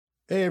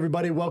Hey,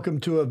 everybody. Welcome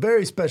to a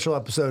very special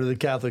episode of the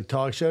Catholic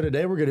Talk Show.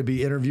 Today, we're going to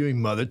be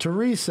interviewing Mother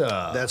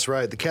Teresa. That's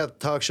right. The Catholic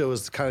Talk Show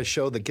is the kind of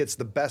show that gets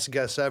the best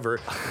guests ever.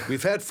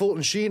 We've had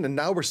Fulton Sheen, and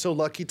now we're so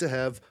lucky to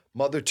have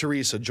Mother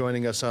Teresa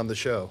joining us on the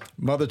show.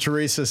 Mother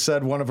Teresa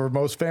said one of her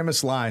most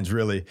famous lines,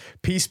 really,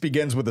 peace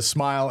begins with a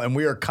smile, and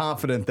we are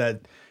confident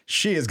that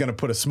she is going to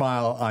put a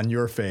smile on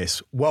your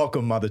face.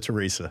 Welcome, Mother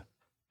Teresa.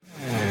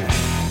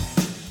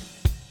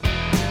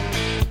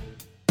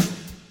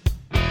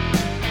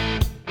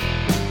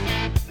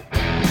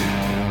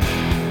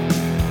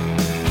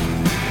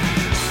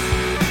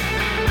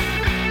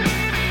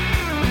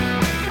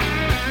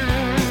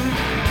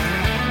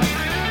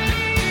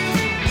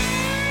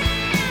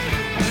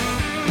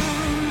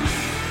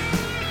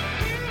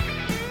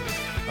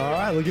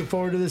 Looking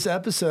forward to this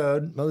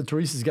episode. Mother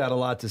Teresa's got a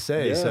lot to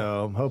say,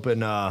 so I'm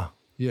hoping,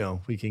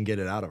 we can get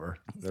it out of her.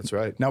 That's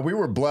right. Now, we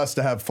were blessed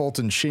to have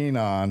Fulton Sheen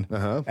on,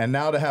 and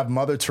now to have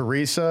Mother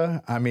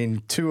Teresa. I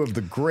mean, two of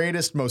the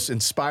greatest, most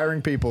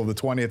inspiring people of the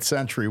 20th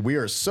century. We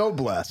are so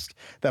blessed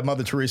that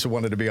Mother Teresa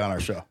wanted to be on our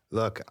show.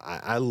 Look,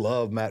 I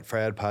love Matt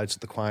Fradd, at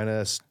the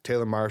Aquinas.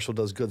 Taylor Marshall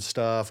does good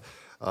stuff.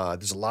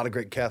 There's a lot of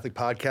great Catholic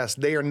podcasts.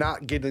 They are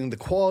not getting the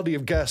quality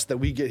of guests that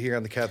we get here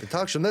on the Catholic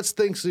Talk Show. And that's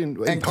thanks in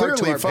and part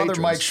clearly, to our Father patrons.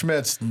 Mike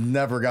Schmitz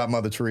never got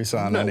Mother Teresa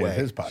on any of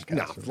his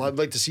podcasts. No, I'd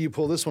like to see you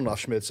pull this one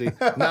off, Schmitzy.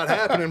 Not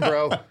happening,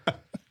 bro. But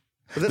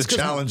the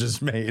challenge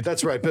is made.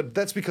 That's right, but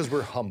that's because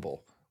we're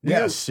humble.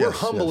 We're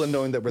humble in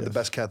knowing that we're the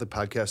best Catholic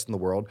podcast in the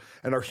world,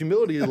 and our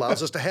humility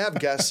allows us to have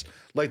guests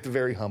like the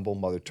very humble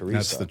Mother Teresa.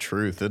 That's the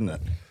truth,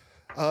 isn't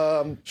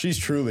it? She's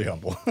truly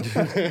humble.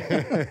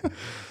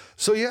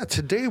 So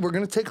today we're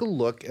going to take a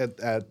look at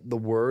the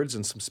words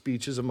and some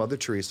speeches of Mother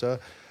Teresa,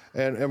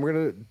 and we're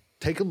going to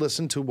take a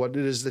listen to what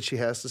it is that she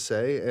has to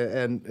say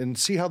and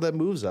see how that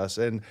moves us.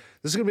 And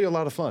this is going to be a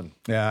lot of fun.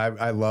 Yeah,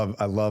 I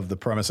love the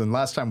premise. And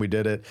last time we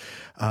did it,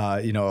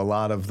 a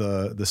lot of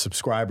the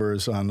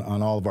subscribers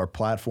on all of our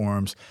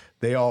platforms,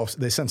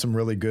 they sent some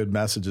really good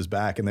messages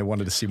back, and they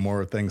wanted to see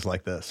more things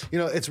like this. You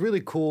know, it's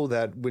really cool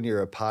that when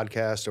you're a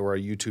podcast or a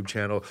YouTube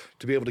channel,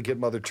 to be able to get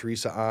Mother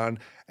Teresa on.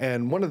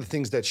 And one of the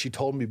things that she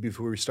told me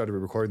before we started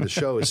recording the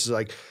show is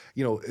like,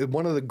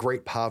 one of the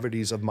great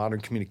poverties of modern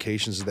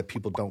communications is that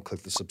people don't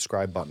click the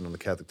subscribe button on the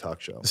Catholic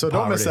Talk Show. So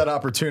don't miss that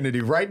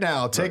opportunity. Right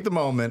now, take the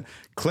moment,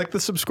 click the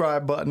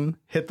subscribe button,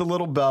 hit the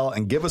little bell,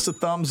 and give us a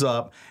thumbs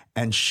up,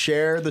 and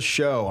share the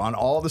show on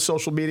all the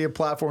social media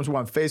platforms. We're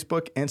on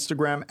Facebook,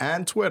 Instagram,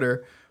 and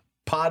Twitter.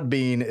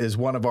 Podbean is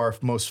one of our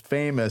most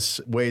famous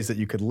ways that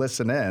you could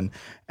listen in,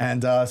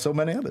 and so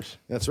many others.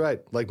 That's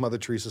right. Like Mother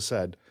Teresa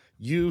said,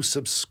 you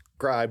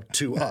subscribe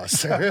to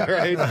us,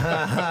 right?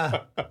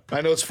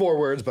 I know it's 4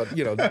 words, but,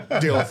 deal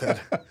with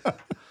it.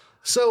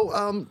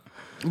 So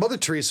Mother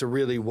Teresa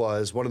really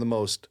was one of the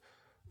most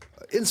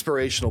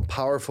inspirational,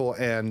 powerful,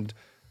 and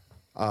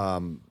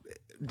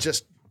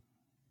just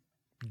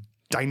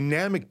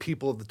dynamic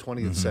people of the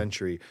 20th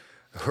century.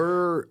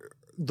 Her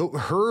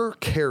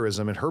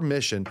charism and her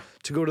mission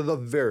to go to the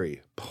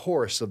very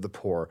poorest of the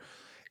poor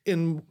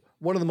in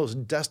one of the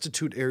most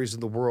destitute areas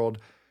of the world,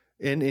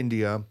 in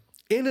India,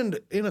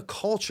 in a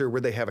culture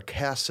where they have a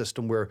caste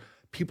system where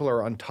people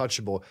are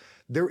untouchable.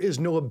 There is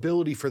no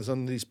ability for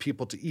some of these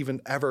people to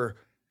even ever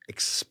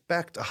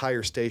expect a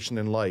higher station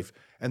in life,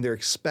 and they're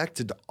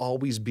expected to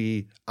always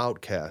be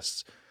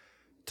outcasts.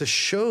 To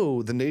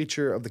show the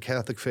nature of the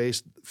Catholic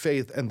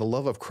faith and the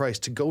love of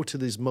Christ, to go to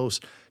these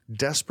most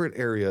desperate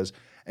areas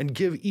and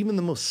give even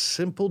the most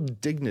simple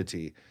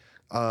dignity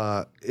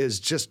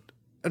is just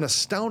an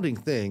astounding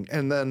thing.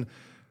 And then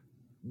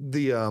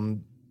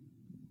the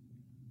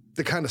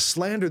kind of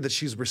slander that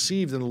she's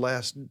received in the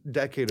last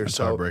decade or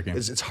so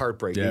it's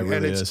heartbreaking. Yeah, it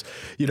really is.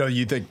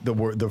 You think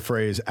the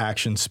phrase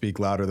 "actions speak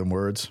louder than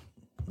words."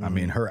 I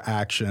mean, her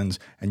actions,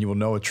 and you will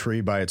know a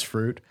tree by its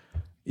fruit.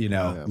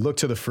 Look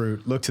to the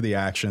fruit, look to the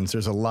actions.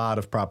 There's a lot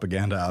of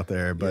propaganda out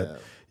there,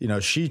 but,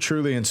 she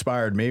truly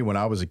inspired me when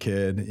I was a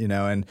kid,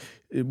 and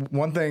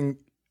one thing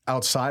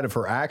outside of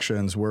her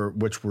actions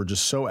which were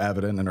just so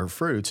evident in her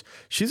fruits,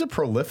 she's a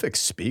prolific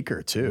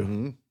speaker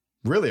too.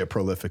 Really a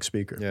prolific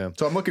speaker. Yeah.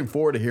 So I'm looking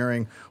forward to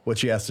hearing what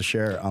she has to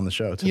share on the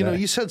show today.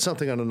 You said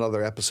something on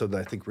another episode that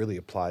I think really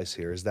applies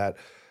here, is that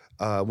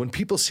when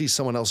people see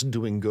someone else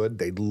doing good,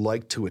 they'd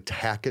like to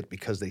attack it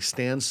because they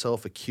stand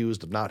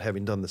self-accused of not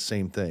having done the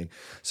same thing.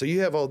 So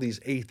you have all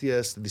these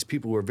atheists, these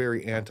people who are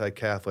very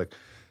anti-Catholic,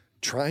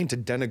 trying to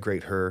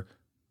denigrate her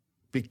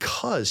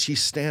because she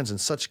stands in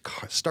such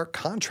stark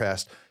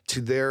contrast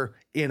to their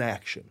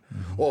inaction.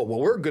 Oh, well,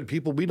 we're good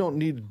people. We don't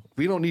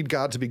need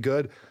God to be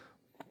good.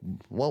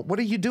 Well, what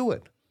are you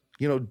doing?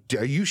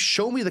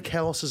 Show me the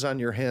calluses on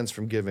your hands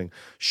from giving.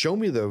 Show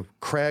me the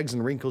crags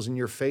and wrinkles in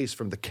your face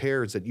from the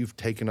cares that you've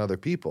taken other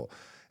people.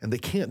 And they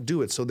can't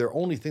do it. So their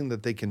only thing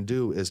that they can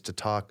do is to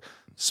talk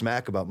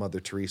smack about Mother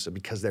Teresa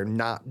because they're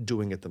not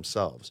doing it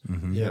themselves.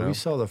 Yeah, we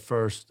saw the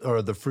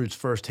fruits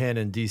firsthand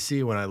in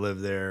D.C. when I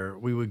lived there.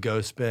 We would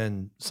go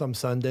spend some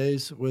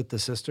Sundays with the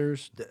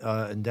sisters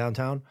in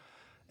downtown.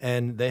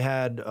 And they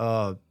had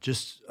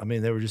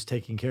they were just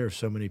taking care of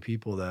so many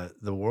people that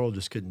the world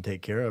just couldn't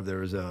take care of. There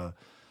was a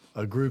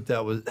group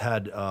that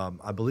had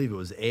I believe it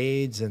was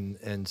AIDS,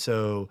 and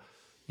so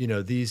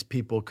these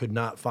people could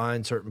not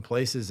find certain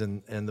places,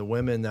 and the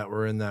women that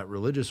were in that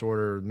religious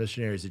order,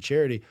 Missionaries of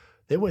Charity,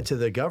 they went to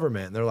the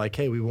government and they're like,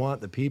 hey, we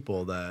want the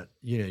people that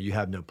you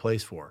have no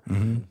place for.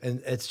 And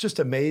it's just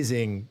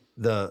amazing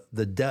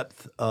the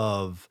depth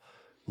of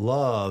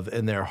love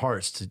in their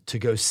hearts to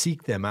go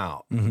seek them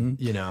out.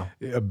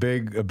 A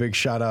big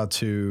shout out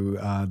to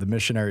the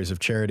Missionaries of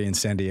Charity in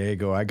San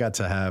Diego. I got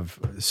to have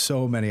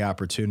so many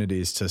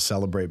opportunities to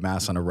celebrate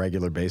Mass on a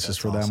regular basis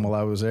for them while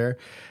I was there.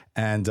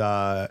 And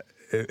one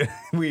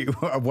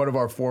of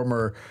our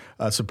former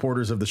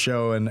supporters of the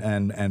show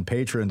and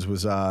patrons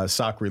was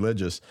Sock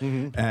Religious,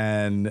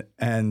 and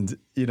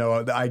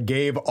I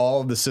gave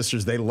all of the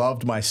sisters, they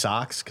loved my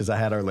socks because I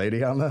had Our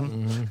Lady on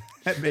them.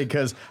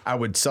 Because I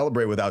would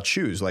celebrate without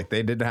shoes. Like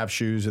they didn't have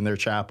shoes in their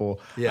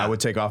chapel. I would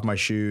take off my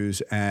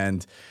shoes,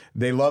 and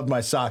they loved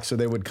my socks, so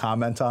they would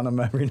comment on them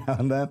every now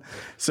and then.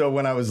 So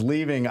when I was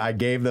leaving, I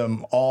gave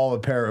them all a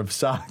pair of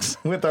socks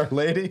with Our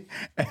Lady,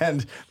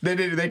 and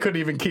they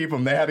couldn't even keep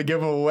them. They had to give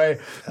them away,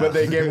 but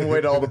they gave them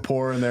away to all the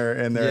poor in their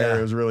area.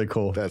 It was really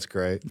cool. That's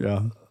great.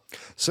 Yeah.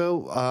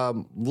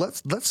 So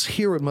let's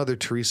hear what Mother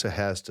Teresa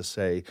has to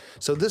say.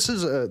 So this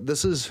is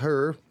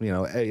her.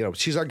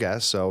 She's our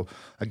guest. So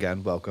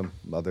again, welcome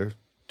Mother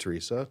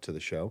Teresa to the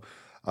show.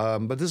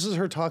 But this is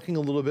her talking a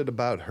little bit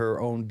about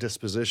her own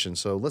disposition.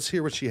 So let's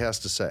hear what she has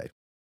to say.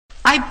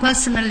 I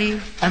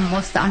personally am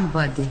most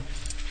unworthy,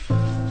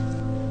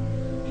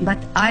 but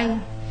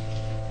I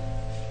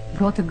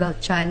brought a girl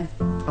child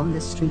from the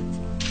street,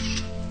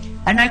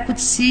 and I could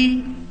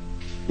see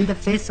in the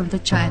face of the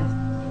child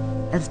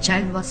that the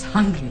child was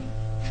hungry.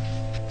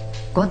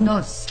 God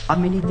knows how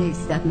many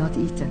days they had not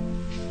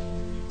eaten.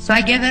 So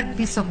I gave her a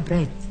piece of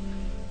bread.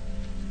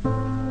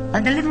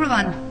 And the little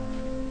one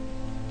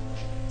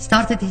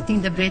started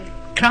eating the bread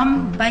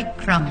crumb by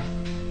crumb.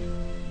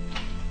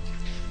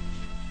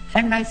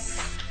 And I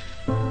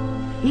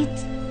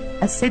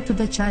said to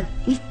the child,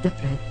 eat the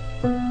bread.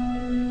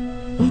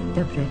 Eat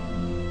the bread.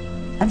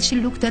 And she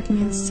looked at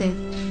me and said,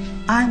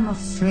 I'm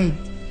afraid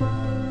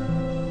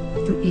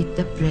to eat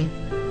the bread,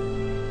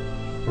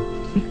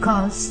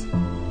 because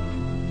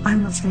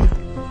I'm afraid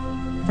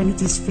when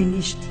it is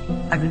finished,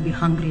 I will be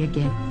hungry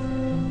again.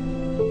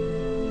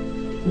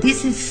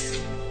 This is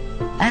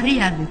a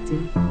reality.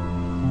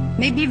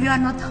 Maybe we are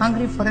not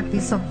hungry for a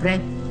piece of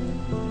bread,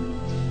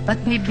 but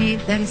maybe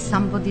there is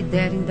somebody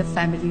there in the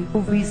family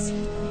who is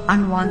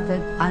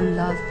unwanted,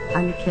 unloved,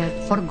 uncared,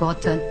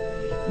 forgotten.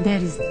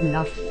 There is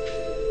love.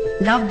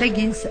 Love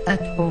begins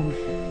at home.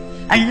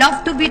 And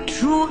love to be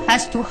true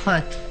has to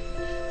hurt.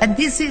 And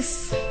this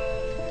is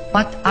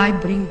what I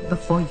bring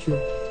before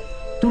you,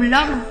 to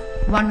love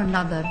one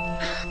another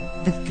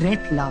with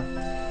great love.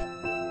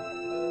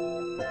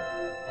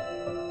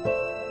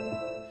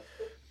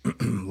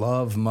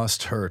 Love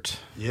must hurt.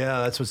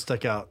 Yeah, that's what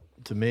stuck out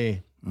to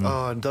me.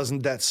 Oh, and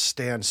doesn't that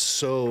stand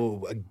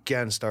so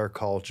against our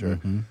culture?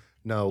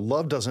 No,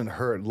 love doesn't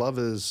hurt. Love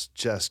is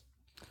just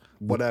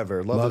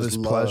whatever. Love is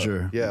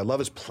pleasure. Yeah,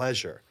 love is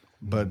pleasure.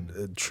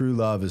 But true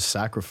love is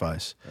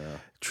sacrifice.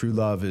 True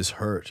love is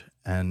hurt.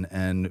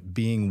 And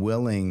being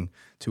willing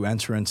to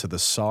enter into the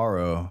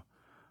sorrow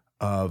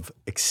of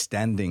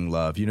extending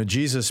love.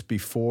 Jesus,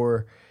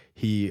 before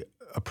he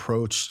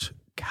approached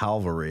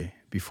Calvary,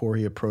 before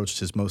he approached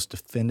his most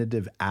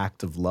definitive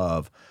act of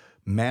love,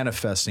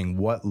 manifesting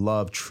what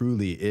love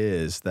truly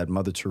is, that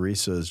Mother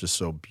Teresa is just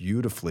so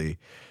beautifully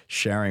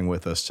sharing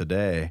with us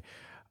today,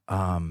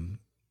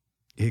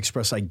 he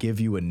expressed, I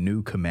give you a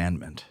new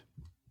commandment.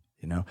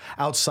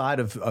 Outside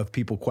of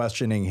people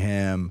questioning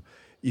him,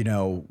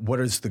 what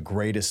is the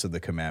greatest of the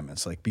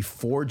commandments? Like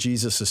before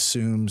Jesus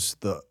assumes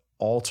the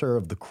altar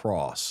of the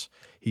cross,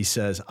 he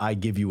says, I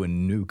give you a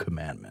new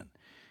commandment.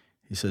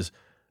 He says,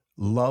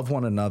 love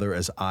one another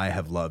as I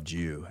have loved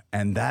you.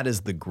 And that is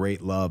the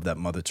great love that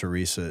Mother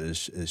Teresa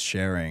is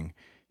sharing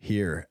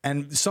here.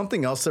 And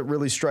something else that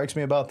really strikes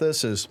me about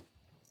this is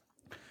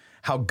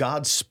how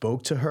God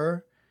spoke to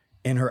her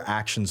in her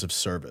actions of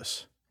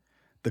service,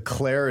 the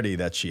clarity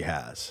that she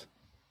has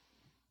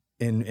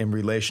in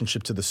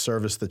relationship to the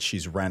service that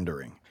she's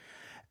rendering.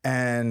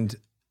 And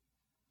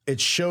it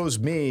shows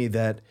me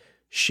that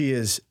she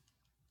is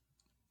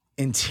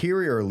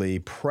interiorly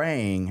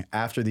praying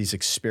after these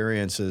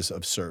experiences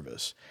of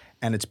service,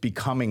 and it's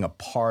becoming a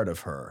part of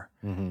her,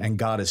 and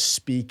God is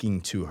speaking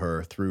to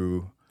her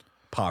through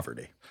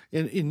poverty.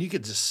 And you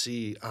could just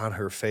see on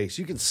her face,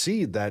 you can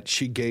see that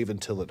she gave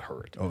until it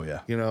hurt. Oh,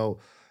 yeah.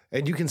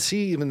 And you can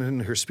see even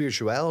in her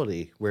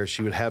spirituality where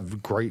she would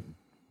have great,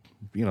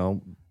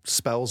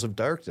 spells of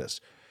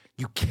darkness.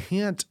 You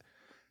can't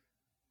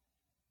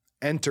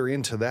enter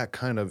into that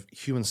kind of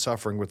human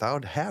suffering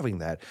without having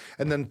that.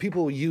 And then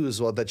people use,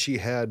 that she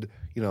had,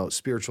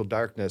 spiritual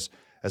darkness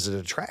as an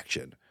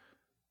attraction.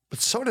 But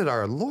so did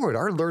our Lord.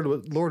 Our Lord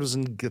was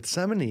in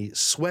Gethsemane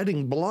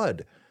sweating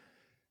blood.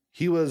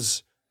 He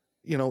was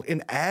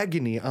in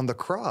agony on the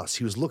cross.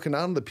 He was looking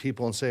on the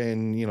people and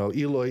saying,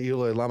 Eloi,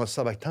 Eloi, lama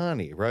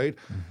sabachthani, right?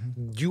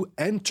 Mm-hmm. You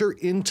enter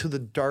into the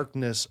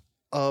darkness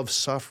of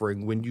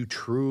suffering when you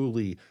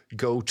truly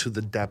go to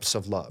the depths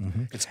of love.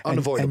 Mm-hmm. It's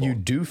unavoidable. And you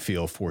do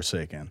feel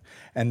forsaken.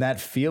 And that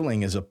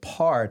feeling is a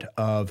part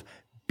of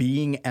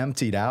being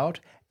emptied out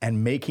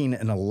and making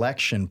an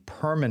election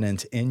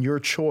permanent in your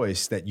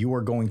choice that you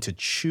are going to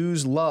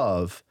choose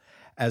love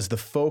as the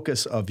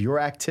focus of your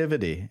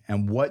activity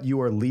and what you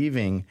are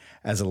leaving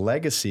as a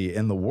legacy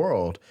in the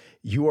world.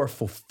 You are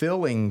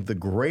fulfilling the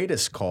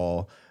greatest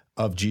call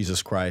of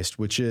Jesus Christ,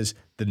 which is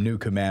the new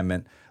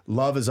commandment,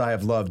 love as I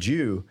have loved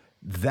you.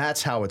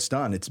 That's how it's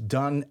done. It's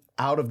done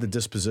out of the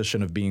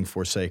disposition of being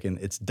forsaken.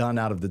 It's done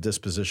out of the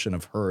disposition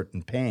of hurt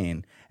and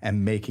pain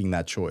and making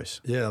that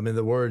choice. Yeah, I mean,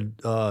 the word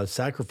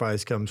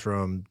sacrifice comes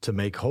from to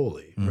make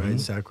holy, mm-hmm. right?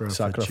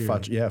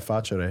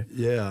 Facere.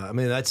 Yeah, I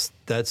mean, that's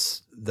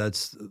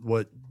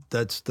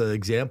the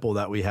example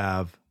that we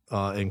have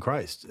in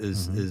Christ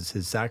is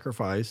his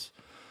sacrifice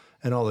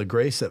and all the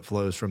grace that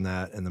flows from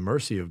that and the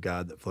mercy of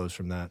God that flows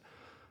from that.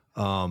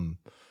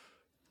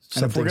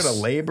 And if we're going to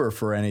labor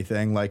for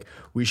anything, like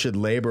we should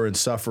labor and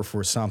suffer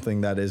for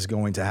something that is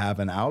going to have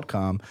an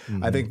outcome.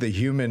 Mm-hmm. I think the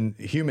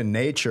human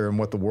nature and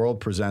what the world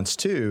presents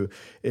too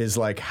is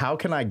like, how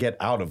can I get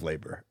out of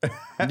labor?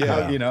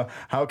 Yeah.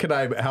 How can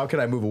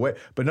I move away?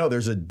 But no,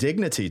 there's a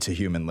dignity to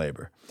human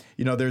labor.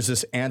 There's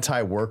this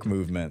anti-work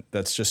movement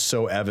that's just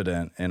so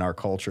evident in our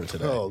culture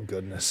today. Oh,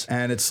 goodness.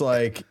 And it's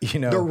like,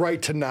 the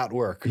right to not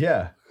work.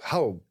 Yeah.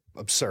 How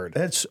absurd.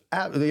 Who's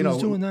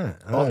doing that?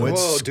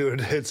 Whoa,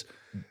 dude.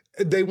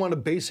 They want a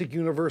basic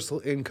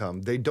universal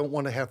income. They don't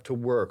want to have to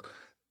work.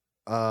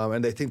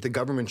 And they think the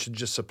government should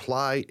just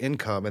supply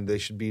income and they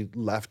should be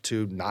left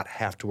to not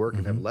have to work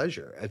and have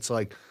leisure. It's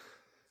like,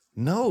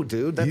 no,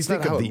 dude, that's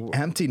not how the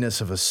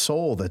emptiness of a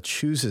soul that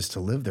chooses to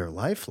live their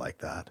life like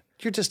that.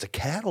 You're just a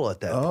cattle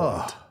at that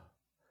point.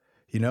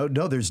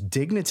 No, there's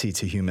dignity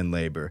to human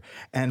labor.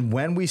 And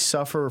when we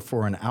suffer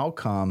for an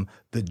outcome,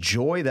 the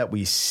joy that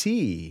we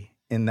see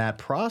in that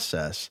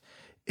process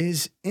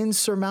is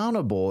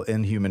insurmountable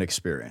in human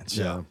experience.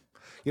 Yeah.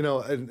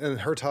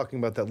 And her talking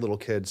about that little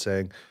kid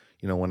saying,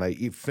 when I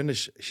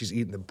finish, she's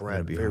eating the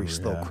bread very hungry,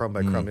 slow, crumb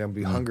by crumb. I'm going to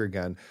be hungry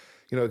again.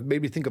 It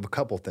made me think of a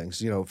couple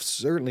things.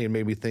 Certainly it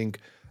made me think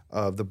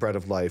of the bread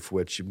of life,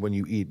 which when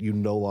you eat, you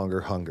no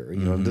longer hunger.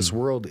 This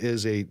world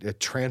is a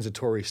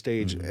transitory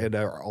stage and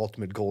our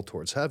ultimate goal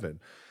towards heaven.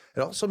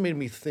 It also made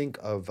me think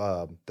of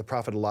the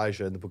prophet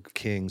Elijah in the book of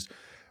Kings,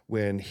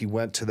 when he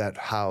went to that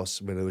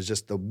house when it was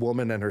just the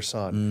woman and her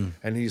son.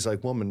 And he's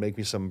like, woman, make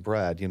me some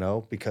bread,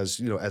 because,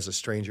 as a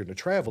stranger and a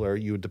traveler,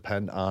 you would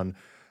depend on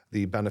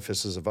the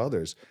benefices of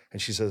others. And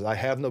she says, I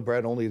have no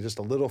bread, only just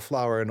a little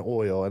flour and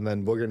oil, and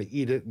then we're going to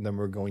eat it, and then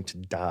we're going to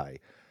die.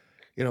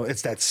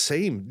 It's that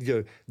same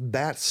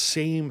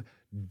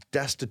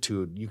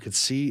destitute you could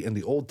see in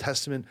the Old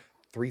Testament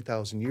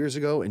 3,000 years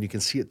ago, and you can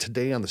see it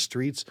today on the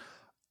streets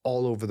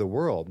all over the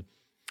world.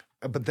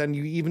 But then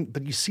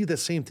you see the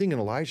same thing in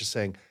Elijah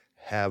saying,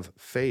 have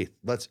faith,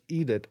 let's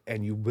eat it,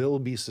 and you will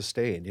be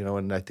sustained.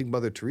 And I think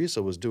Mother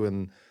Teresa was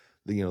doing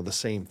the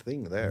same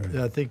thing there.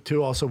 Yeah, I think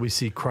too. Also, we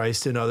see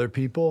Christ in other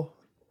people,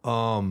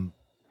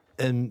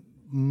 and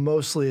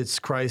mostly it's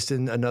Christ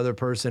in another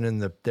person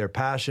and their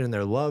passion,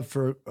 their love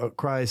for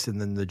Christ, and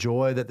then the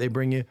joy that they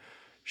bring you.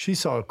 She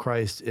saw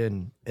Christ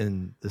in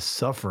the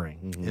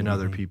suffering in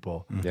other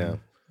people. Mm-hmm. Yeah.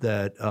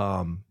 That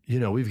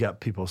we've got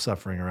people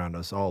suffering around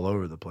us all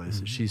over the place.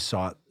 Mm-hmm. She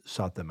sought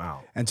them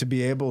out, and to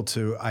be able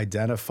to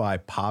identify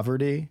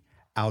poverty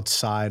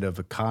outside of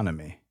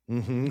economy.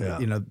 Mm-hmm.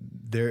 Yeah.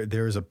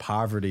 There is a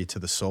poverty to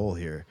the soul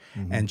here,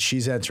 and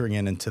she's entering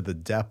into the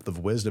depth of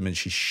wisdom, and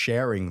she's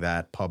sharing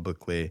that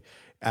publicly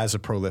as a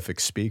prolific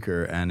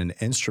speaker and an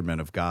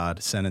instrument of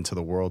God sent into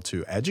the world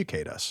to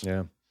educate us.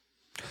 Yeah.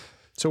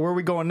 So where are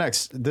we going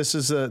next? This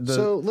is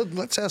So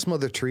let's ask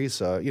Mother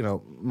Teresa.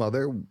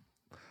 Mother,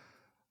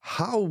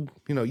 how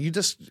you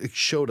just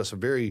showed us a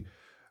very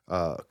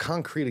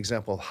concrete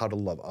example of how to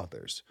love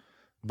others.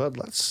 But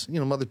let's,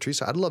 Mother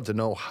Teresa, I'd love to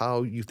know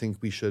how you think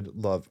we should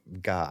love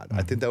God.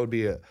 I think that would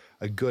be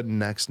a good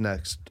next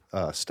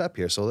step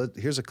here. So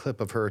here's a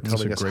clip of her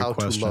telling us how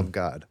to love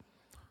God.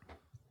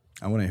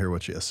 I want to hear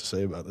what she has to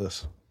say about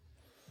this.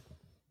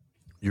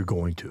 You're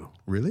going to.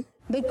 Really?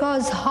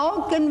 Because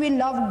how can we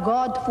love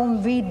God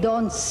whom we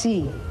don't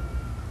see?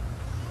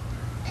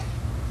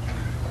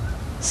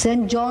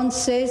 St. John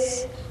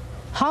says,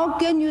 how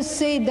can you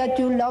say that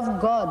you love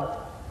God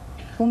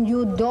whom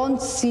you don't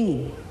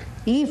see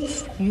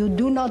if you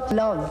do not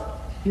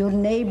love your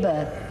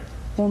neighbor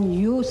whom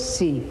you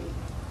see?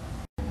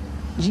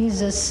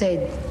 Jesus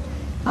said,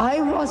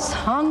 I was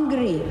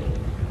hungry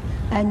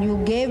and you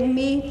gave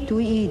me to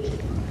eat.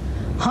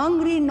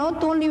 Hungry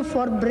not only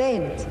for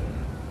bread,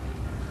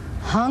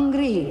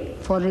 hungry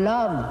for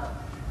love,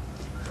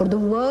 for the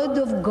word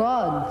of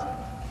God,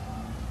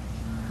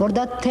 for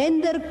the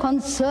tender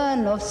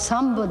concern of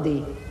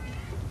somebody.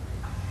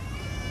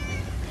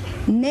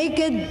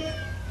 Naked,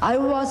 I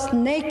was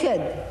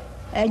naked,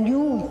 and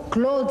you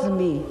clothed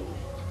me.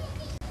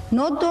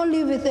 not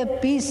only with a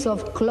piece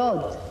of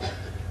cloth.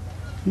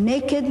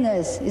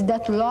 Nakedness is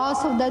that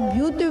loss of that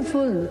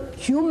beautiful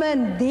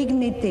human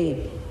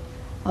dignity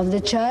of the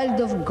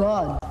child of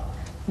God,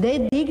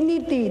 the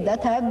dignity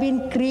that have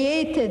been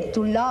created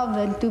to love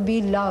and to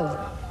be loved,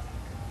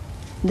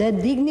 the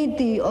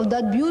dignity of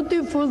that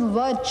beautiful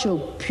virtue,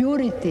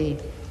 purity,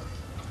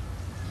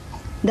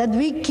 that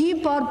we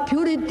keep our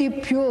purity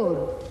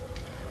pure,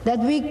 that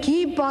we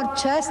keep our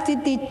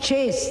chastity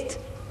chaste,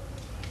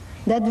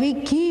 that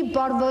we keep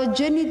our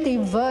virginity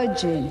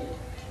virgin.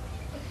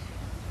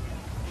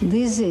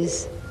 This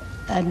is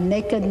a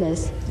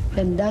nakedness,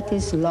 and that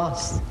is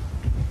lost.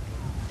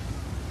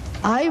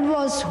 I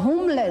was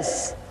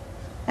homeless,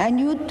 and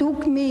you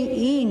took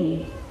me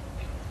in,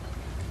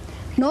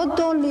 not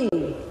only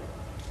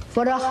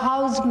for a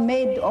house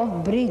made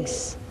of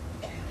bricks,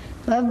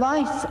 I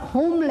was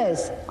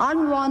homeless,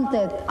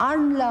 unwanted,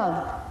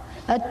 unloved,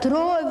 a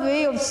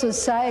throwaway of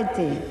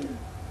society.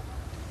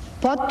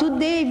 But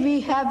today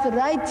we have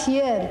right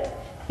here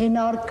in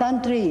our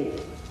country,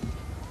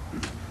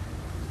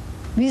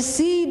 we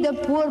see the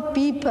poor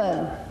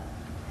people,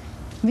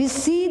 we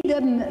see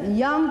the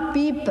young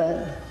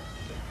people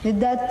with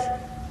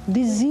that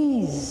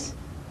disease,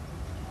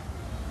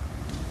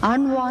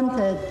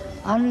 unwanted,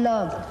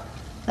 unloved,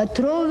 a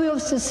throwaway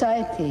of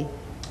society.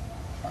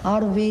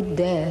 Are we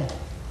there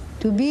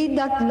to be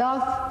that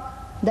love,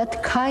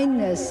 that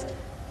kindness,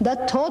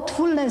 that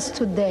thoughtfulness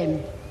to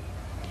them,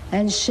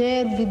 and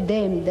share with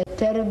them the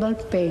terrible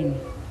pain,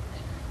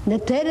 the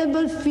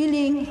terrible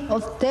feeling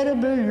of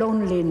terrible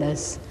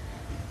loneliness,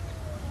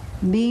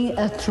 being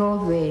a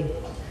throwaway,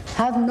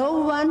 have no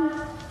one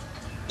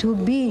to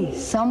be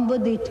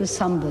somebody to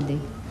somebody.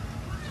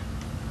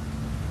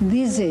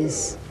 This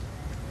is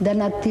the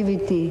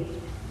nativity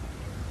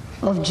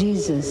of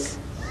Jesus,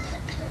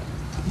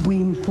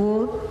 being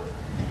poor,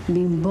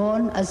 being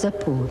born as a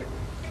poor.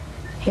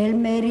 Hail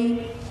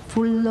Mary,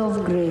 full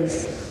of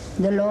grace,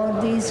 the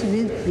Lord is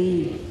with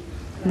thee.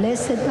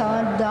 Blessed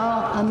art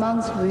thou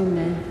amongst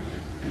women.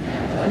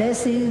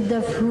 Blessed is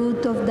the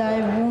fruit of thy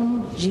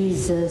womb,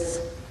 Jesus.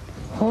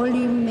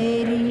 Holy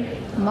Mary,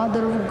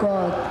 Mother of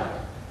God,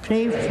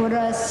 pray for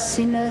us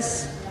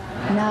sinners,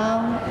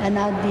 now and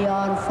at the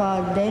hour of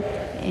our death.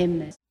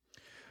 Amen.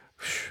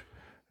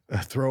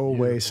 A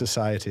throwaway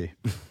society.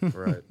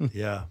 Right.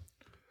 Yeah.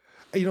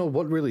 You know,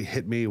 what really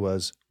hit me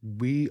was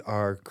people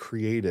are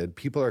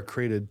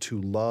created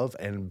to love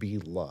and be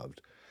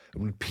loved.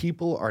 And when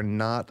people are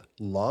not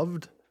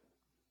loved,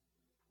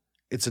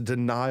 it's a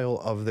denial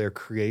of their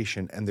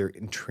creation and their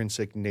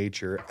intrinsic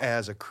nature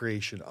as a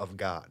creation of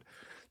God.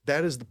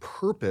 That is the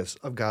purpose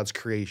of God's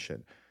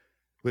creation,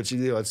 which,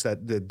 it's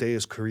that the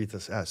Deus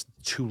Caritas est,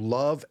 to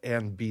love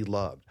and be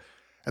loved.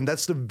 And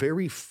that's the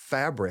very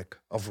fabric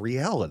of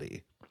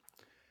reality.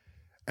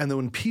 And then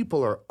when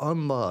people are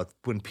unloved,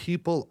 when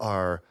people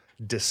are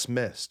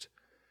dismissed,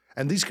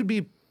 and these could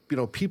be,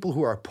 people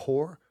who are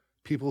poor,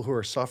 people who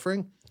are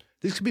suffering,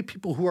 these could be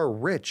people who are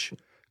rich.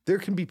 There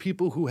can be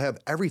people who have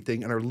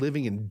everything and are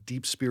living in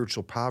deep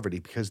spiritual poverty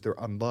because they're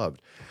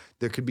unloved.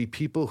 There could be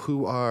people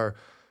who are,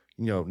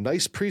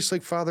 nice priests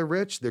like Father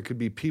Rich. There could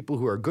be people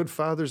who are good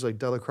fathers like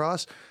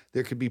Delacroix.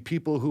 There could be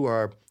people who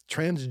are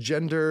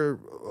transgender,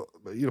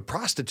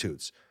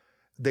 prostitutes.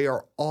 They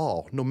are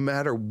all, no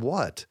matter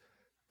what,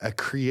 a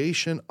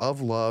creation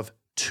of love,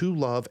 to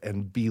love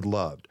and be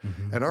loved.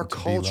 Mm-hmm. And our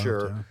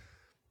culture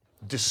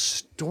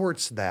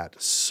distorts that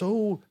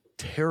so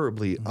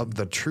terribly of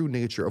the true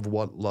nature of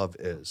what love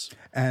is.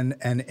 And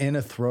in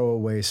a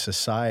throwaway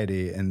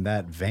society, in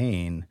that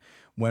vein,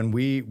 when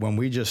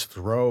we just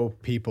throw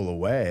people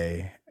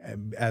away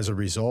as a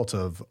result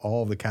of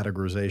all the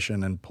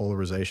categorization and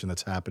polarization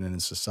that's happening in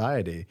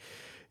society,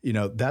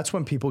 that's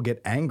when people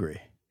get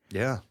angry.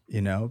 Yeah.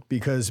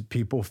 Because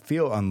people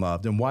feel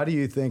unloved. And why do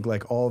you think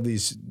like all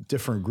these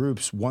different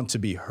groups want to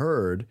be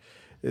heard?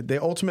 They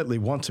ultimately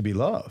want to be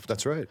loved.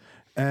 That's right.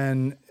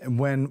 And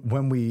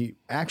when we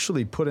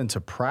actually put into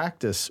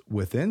practice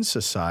within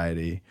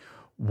society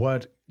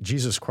what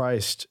Jesus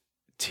Christ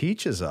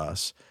teaches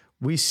us,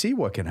 we see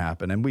what can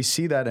happen. And we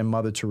see that in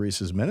Mother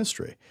Teresa's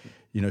ministry.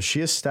 She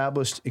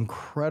established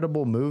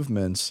incredible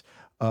movements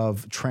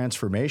of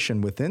transformation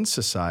within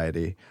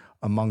society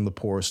among the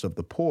poorest of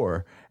the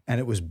poor, and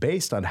it was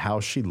based on how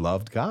she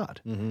loved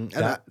God.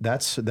 Mm-hmm.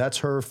 That's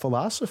her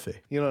philosophy.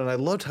 And I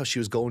loved how she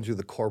was going through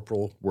the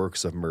corporal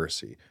works of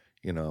mercy.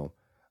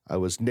 I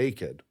was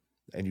naked,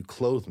 and you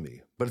clothed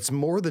me. But it's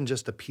more than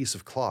just a piece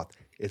of cloth.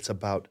 It's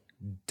about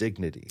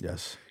dignity.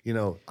 Yes.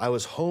 I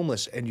was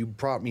homeless, and you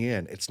brought me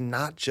in. It's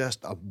not just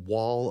a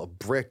wall of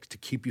brick to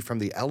keep you from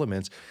the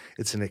elements.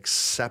 It's an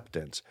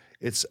acceptance.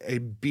 It's a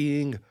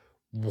being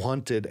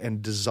wanted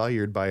and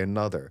desired by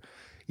another.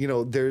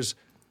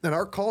 And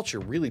our culture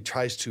really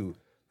tries to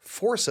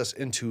force us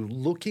into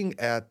looking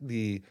at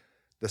the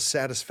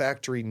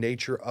satisfactory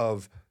nature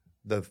of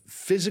the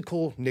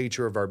physical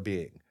nature of our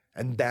being.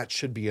 And that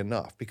should be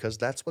enough because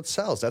that's what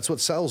sells. That's what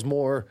sells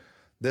more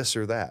this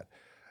or that.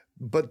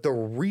 But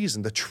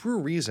the true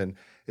reason,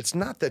 it's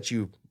not that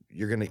you're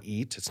going to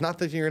eat. It's not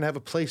that you're going to have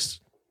a place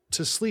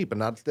to sleep and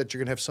not that you're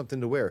going to have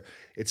something to wear.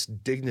 It's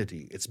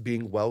dignity. It's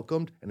being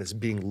welcomed and it's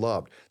being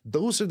loved.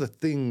 Those are the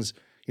things,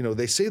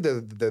 they say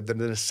the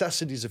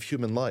necessities of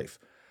human life,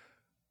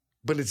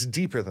 but it's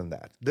deeper than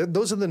that.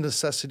 Those are the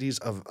necessities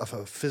of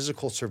a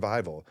physical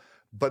survival,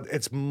 but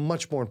it's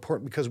much more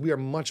important because we are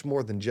much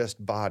more than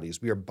just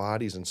bodies. We are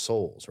bodies and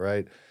souls,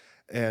 right?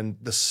 And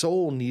the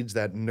soul needs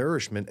that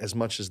nourishment as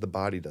much as the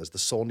body does. The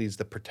soul needs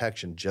the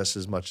protection just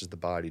as much as the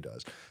body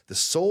does. The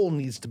soul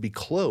needs to be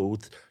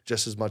clothed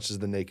just as much as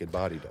the naked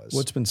body does.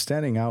 What's been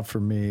standing out for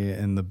me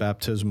in the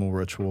baptismal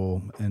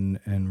ritual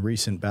and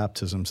recent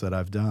baptisms that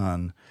I've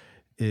done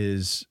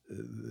is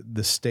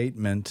the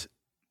statement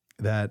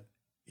that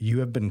you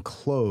have been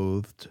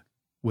clothed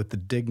with the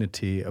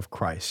dignity of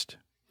Christ.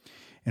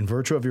 In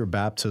virtue of your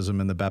baptism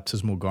and the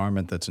baptismal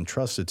garment that's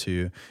entrusted to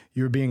you,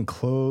 you're being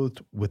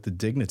clothed with the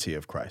dignity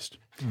of Christ.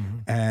 Mm-hmm.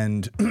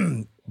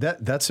 And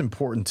that's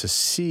important to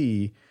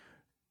see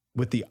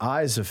with the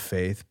eyes of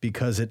faith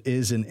because it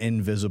is an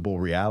invisible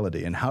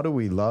reality. And how do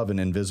we love an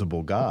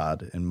invisible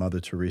God in Mother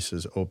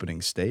Teresa's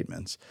opening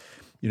statements?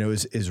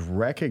 Is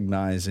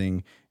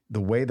recognizing the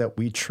way that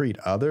we treat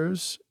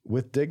others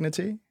with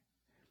dignity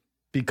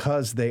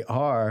because they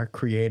are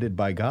created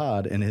by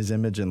God in his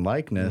image and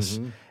likeness.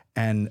 Mm-hmm.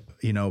 And,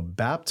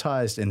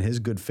 baptized in his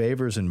good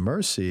favors and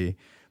mercy,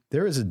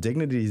 there is a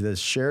dignity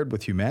that's shared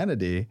with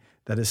humanity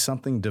that is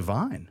something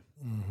divine.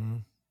 Mm-hmm.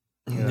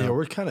 Yeah,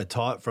 we're kind of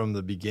taught from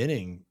the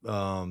beginning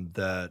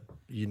that,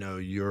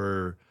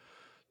 you're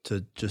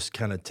to just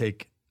kind of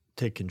take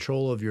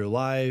control of your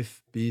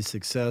life, be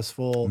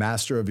successful.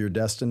 Master of your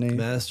destiny.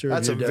 That's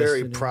a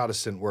very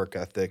Protestant work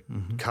ethic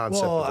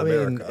concept of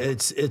America.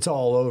 It's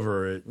all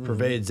over. It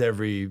pervades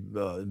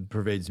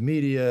pervades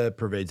media,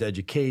 pervades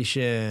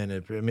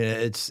education.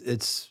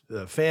 It's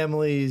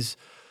families.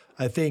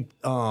 I think,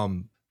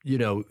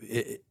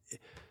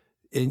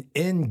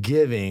 in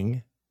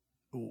giving,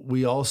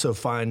 we also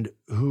find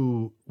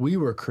who we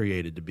were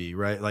created to be,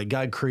 right? Like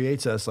God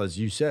creates us, as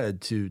you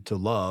said, to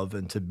love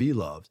and to be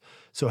loved.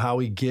 So how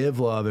we give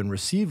love and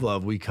receive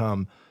love, we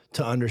come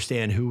to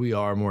understand who we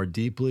are more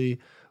deeply.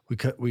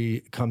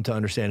 We come to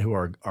understand who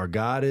our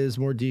God is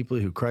more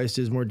deeply, who Christ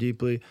is more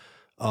deeply.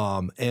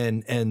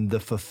 And the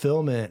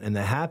fulfillment and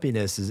the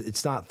happiness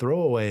it's not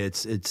throwaway.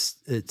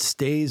 It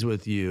stays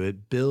with you.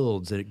 It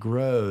builds, it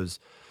grows,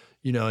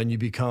 and you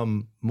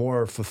become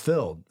more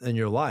fulfilled in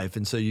your life.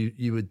 And so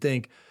you would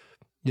think,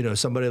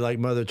 somebody like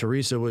Mother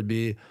Teresa would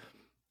be,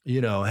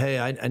 hey,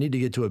 I need to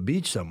get to a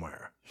beach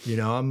somewhere.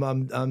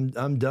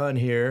 I'm done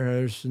here.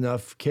 There's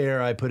enough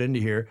care I put into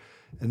here.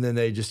 And then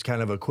they just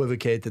kind of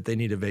equivocate that they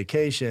need a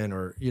vacation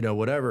or,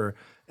 whatever.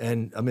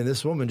 And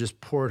this woman just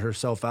poured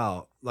herself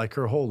out like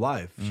her whole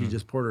life. She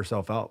just poured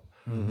herself out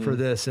for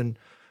this. And,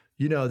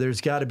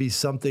 there's got to be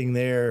something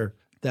there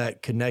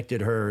that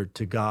connected her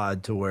to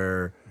God to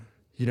where,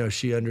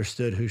 she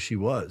understood who she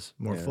was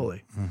more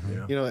fully.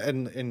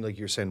 Mm-hmm. And like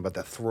you're saying about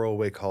that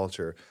throwaway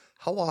culture,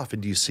 how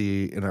often do you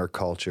see in our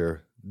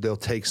culture, they'll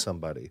take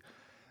somebody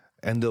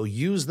and they'll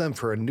use them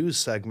for a news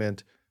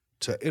segment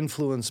to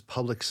influence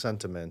public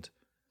sentiment,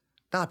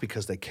 not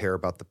because they care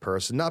about the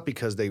person, not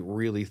because they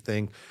really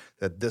think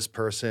that this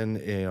person,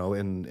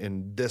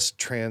 in this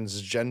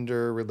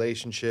transgender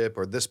relationship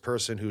or this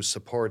person who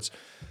supports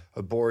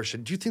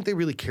abortion, do you think they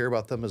really care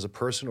about them as a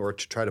person or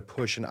to try to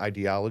push an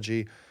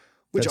ideology?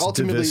 Which that's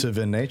ultimately divisive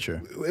in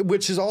nature.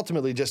 Which is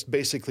ultimately just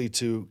basically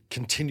to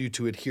continue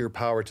to adhere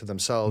power to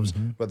themselves,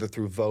 whether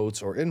through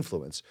votes or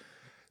influence.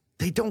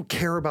 They don't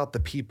care about the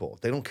people.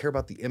 They don't care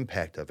about the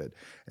impact of it.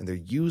 And they're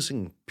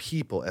using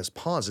people as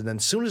pawns. And then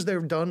as soon as they're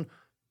done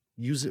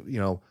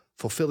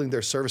fulfilling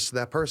their service to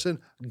that person,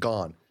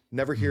 gone.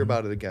 Never hear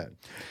about it again.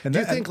 Do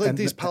you think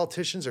these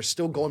politicians are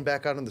still going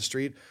back out on the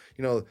street?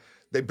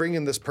 They bring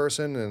in this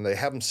person and they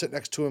have them sit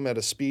next to him at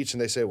a speech and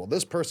they say, well,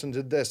 this person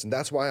did this and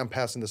that's why I'm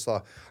passing this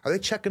law. Are they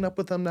checking up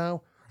with them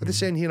now? Are they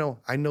saying,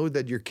 I know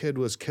that your kid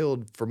was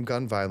killed from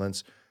gun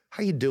violence.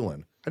 How you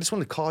doing? I just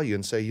want to call you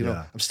and say,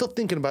 I'm still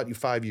thinking about you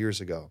 5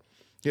 years ago,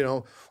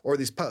 or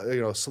these,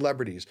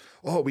 celebrities.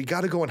 Oh, we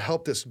got to go and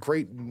help this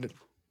great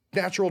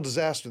natural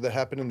disaster that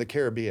happened in the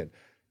Caribbean.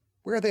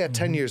 Where are they at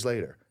 10 years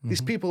later?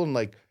 These people in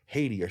like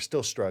Haiti are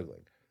still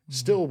struggling,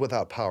 still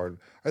without power.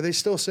 Are they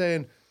still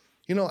saying,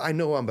 I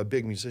know I'm a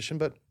big musician,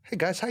 but hey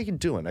guys, how you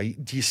doing?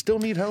 Do you still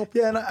need help?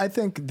 Yeah, and I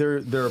think there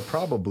are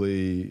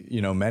probably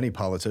many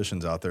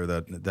politicians out there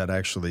that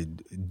actually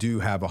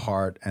do have a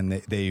heart and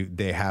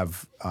they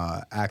have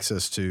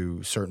access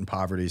to certain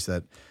poverties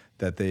that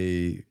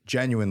they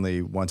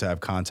genuinely want to have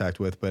contact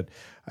with. But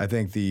I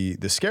think the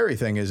scary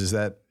thing is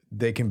that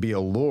they can be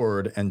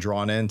allured and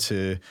drawn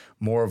into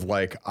more of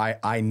like,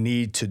 I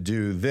need to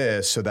do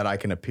this so that I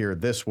can appear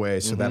this way,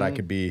 so that I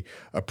could be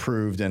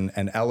approved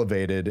and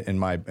elevated in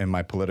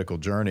my political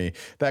journey.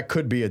 That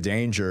could be a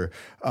danger.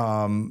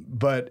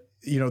 But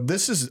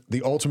this is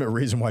the ultimate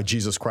reason why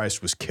Jesus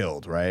Christ was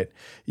killed, right?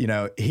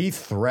 He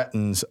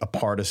threatens a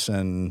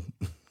partisan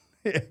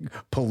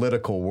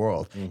political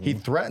world. He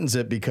threatens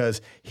it because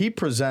he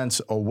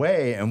presents a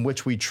way in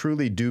which we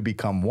truly do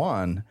become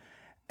one.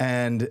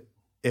 And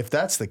if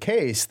that's the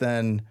case,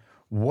 then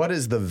what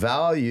is the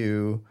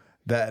value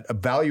a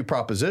value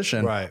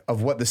proposition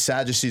of what the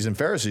Sadducees and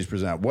Pharisees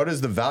present? What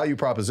is the value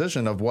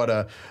proposition of what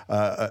a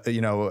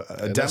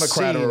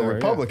Democrat or a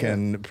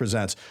Republican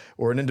presents,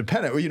 or an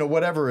independent, or,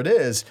 whatever it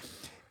is,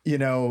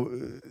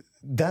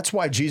 that's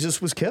why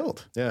Jesus was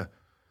killed. Yeah.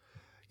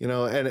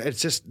 And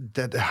it's just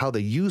that how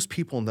they use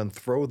people and then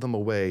throw them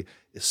away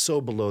is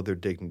so below their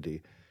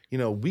dignity.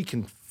 We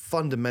can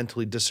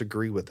fundamentally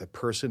disagree with a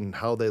person and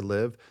how they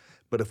live,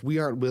 but if we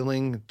aren't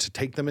willing to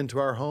take them into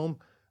our home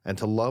and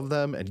to love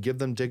them and give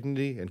them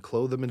dignity and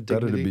clothe them in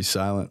dignity. Better to be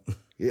silent.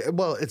 Yeah,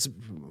 well, it's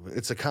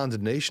a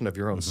condemnation of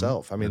your own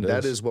self. I mean,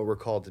 that is what we're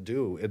called to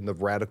do in the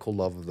radical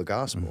love of the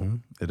gospel.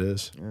 It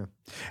is. Yeah.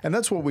 And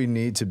that's what we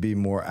need to be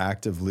more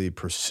actively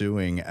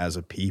pursuing as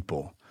a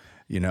people.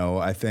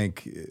 I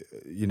think,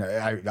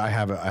 I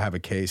have a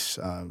case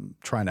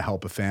trying to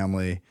help a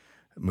family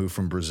move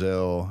from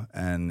Brazil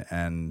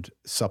and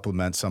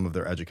supplement some of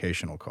their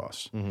educational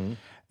costs.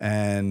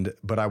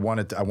 But I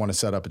want to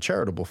set up a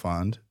charitable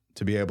fund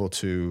to be able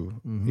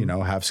to,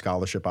 have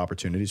scholarship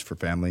opportunities for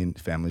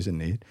families in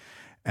need.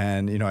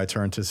 And, I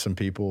turned to some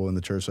people in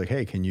the church like,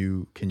 hey, can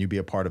you be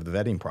a part of the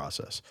vetting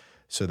process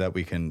so that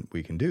we can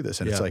do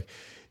this? And it's like,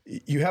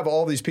 you have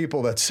all these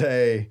people that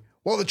say,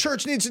 well, the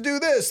church needs to do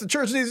this, the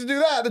church needs to do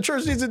that, the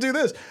church needs to do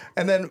this.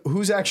 And then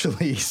who's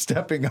actually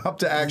stepping up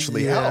to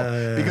actually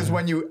help? Because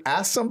when you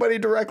ask somebody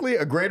directly,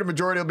 a greater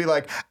majority will be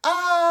like,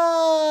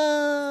 I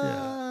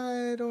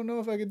don't know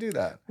if I could do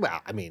that.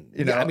 Well, I mean,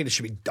 it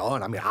should be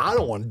done. I mean, I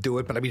don't want to do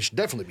it, but I mean, it should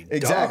definitely be done.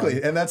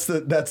 Exactly. And that's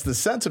the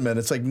sentiment.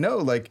 It's like,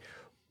 no,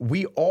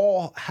 we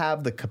all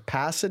have the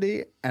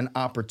capacity and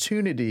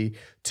opportunity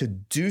to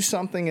do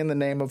something in the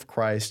name of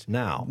Christ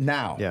now.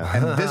 Yeah.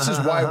 And this is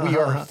why we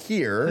are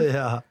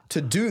here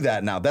to do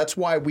that now. That's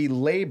why we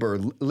labor.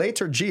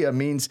 Liturgia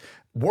means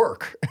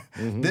work.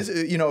 This,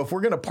 if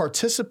we're going to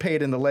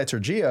participate in the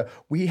liturgia,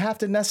 we have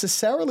to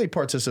necessarily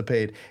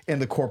participate in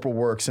the corporal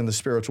works and the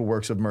spiritual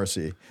works of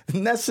mercy.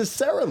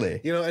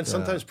 Necessarily. And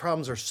sometimes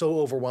problems are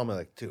so overwhelming.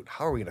 Like, dude,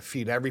 how are we going to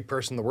feed every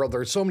person in the world?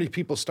 There are so many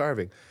people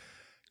starving.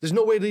 There's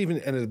no way to even,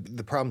 and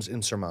the problem's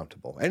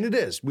insurmountable. And it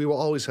is. We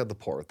will always have the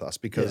poor with us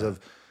because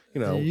of,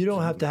 You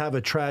don't have to have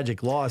a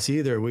tragic loss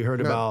either. We heard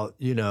about,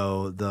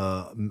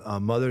 the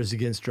Mothers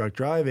Against Drunk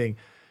Driving.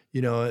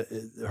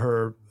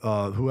 Her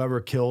whoever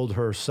killed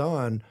her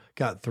son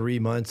got 3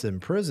 months in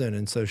prison.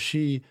 And so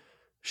she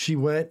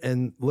went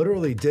and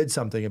literally did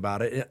something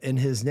about it in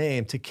his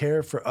name to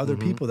care for other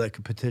people that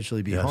could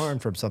potentially be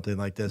harmed from something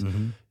like this.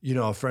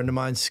 A friend of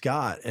mine,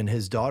 Scott, and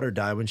his daughter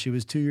died when she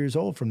was 2 years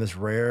old from this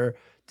rare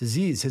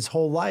disease. His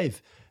whole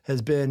life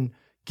has been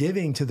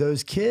giving to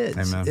those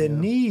kids in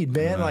need,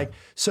 man. Amen.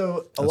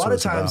 So a lot of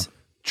times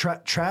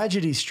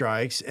tragedy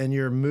strikes and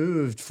you're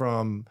moved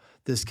from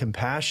this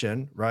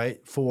compassion,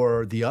 right,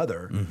 for the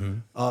other.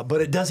 But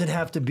it doesn't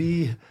have to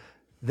be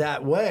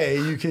that way.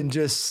 You can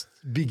just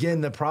begin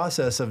the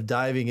process of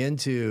diving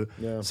into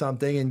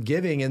something and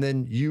giving, and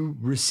then you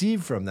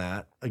receive from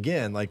that.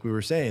 Again, like we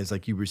were saying, it's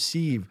like you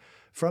receive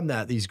from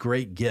that these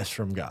great gifts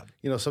from God.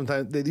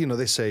 Sometimes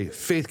they say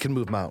faith can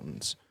move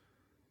mountains.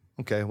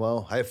 Okay,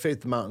 well, I have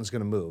faith the mountain's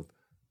going to move.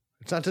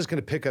 It's not just going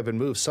to pick up and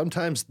move.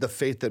 Sometimes the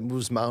faith that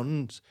moves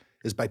mountains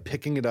is by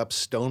picking it up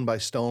stone by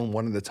stone,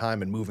 one at a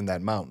time, and moving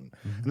that mountain.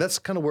 And that's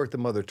the kind of work that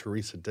Mother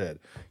Teresa did.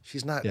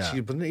 She's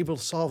been able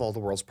to solve all the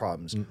world's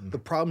problems. The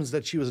problems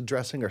that she was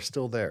addressing are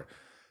still there.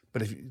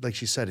 But like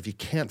she said, if you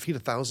can't feed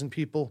 1,000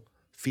 people,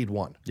 feed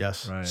one.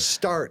 Yes. Right.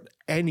 Start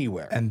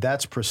anywhere. And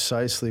that's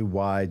precisely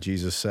why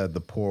Jesus said the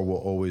poor will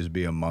always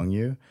be among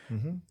you.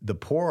 The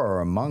poor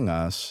are among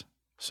us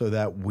so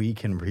that we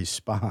can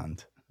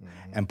respond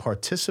and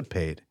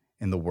participate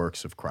in the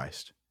works of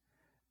Christ.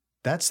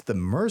 That's the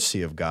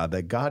mercy of God,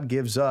 that God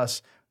gives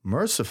us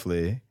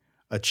mercifully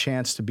a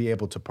chance to be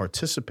able to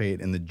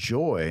participate in the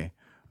joy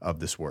of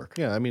this work.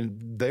 Yeah, I mean,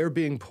 there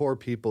being poor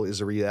people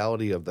is a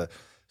reality of the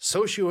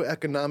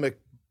socioeconomic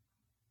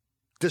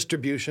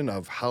distribution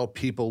of how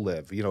people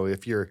live.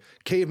 If you're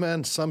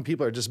cavemen, some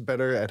people are just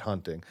better at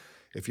hunting.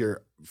 If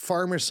you're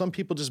farmers, some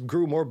people just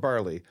grew more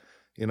barley.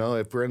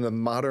 If we're in the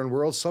modern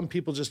world, some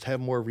people just have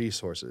more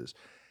resources.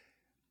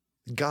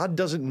 God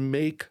doesn't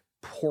make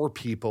poor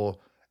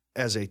people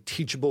as a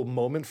teachable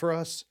moment for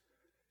us.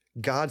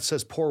 God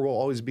says poor will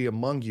always be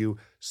among you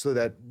so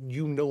that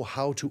you know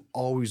how to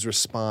always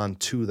respond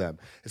to them.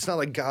 It's not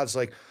like God's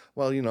like,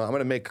 well, I'm going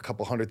to make a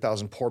couple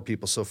 100,000 poor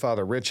people so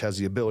Father Rich has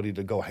the ability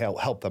to go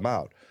help them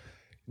out.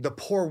 The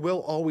poor will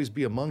always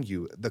be among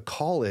you. The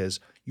call is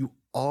you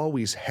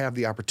always have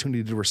the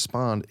opportunity to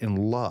respond in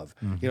love.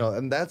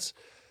 And that's...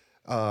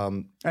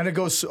 and it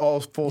goes all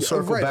full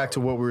circle back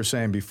to what we were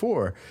saying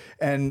before.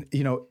 And,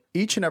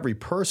 each and every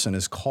person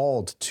is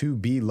called to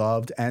be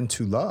loved and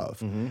to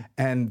love.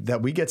 And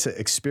that we get to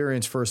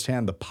experience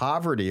firsthand the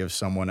poverty of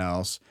someone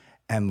else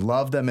and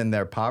love them in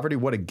their poverty.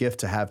 What a gift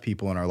to have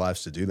people in our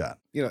lives to do that.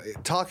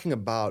 Talking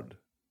about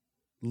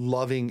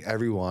loving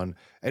everyone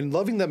and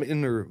loving them in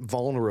their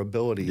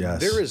vulnerability.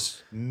 There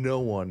is no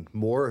one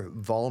more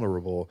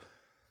vulnerable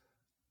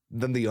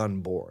than the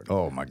unborn.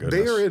 Oh, my goodness.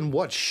 They are in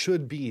what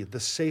should be the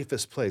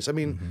safest place. I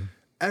mean,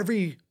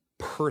 every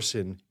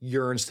person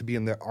yearns to be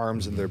in their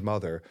arms of their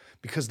mother,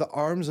 because the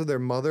arms of their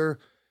mother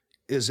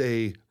is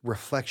a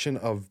reflection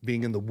of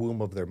being in the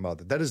womb of their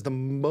mother. That is the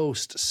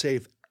most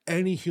safe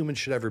any human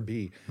should ever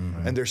be.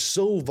 And they're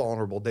so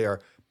vulnerable. They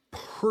are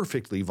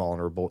perfectly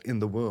vulnerable in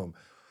the womb.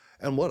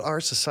 And what our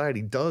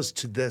society does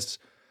to this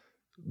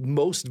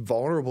most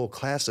vulnerable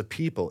class of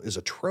people is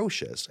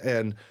atrocious.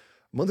 And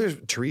Mother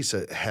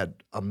Teresa had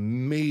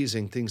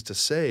amazing things to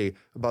say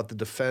about the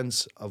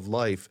defense of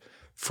life,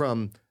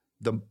 from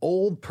the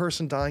old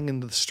person dying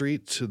in the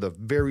street to the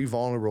very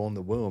vulnerable in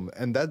the womb.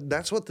 And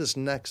that's what this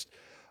next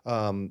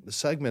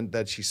segment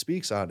that she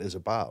speaks on is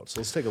about. So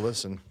let's take a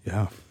listen.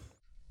 Yeah.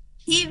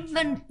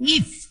 Even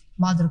if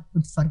mother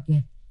could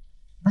forget,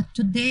 but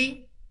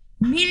today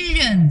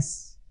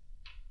millions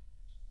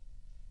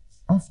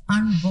of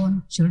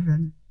unborn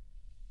children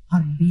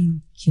are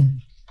being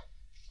killed.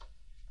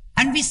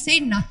 And we say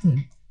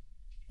nothing.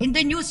 In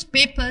the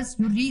newspapers,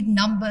 you read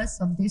numbers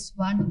of this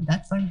one,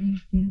 that one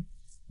being killed,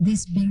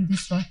 this being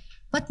this one.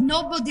 But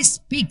nobody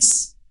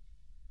speaks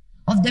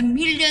of the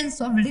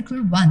millions of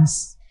little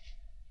ones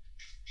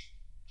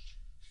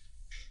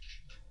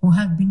who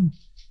have been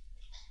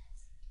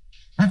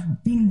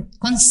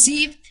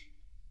conceived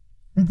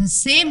with the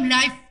same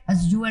life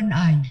as you and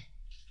I,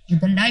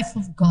 with the life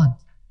of God.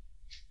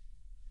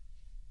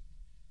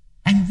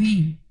 And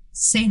we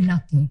say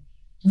nothing.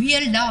 We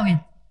allow it.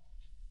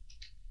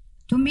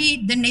 To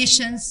me, the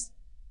nations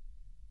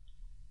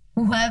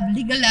who have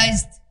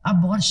legalized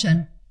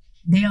abortion,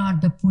 they are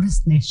the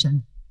poorest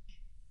nation.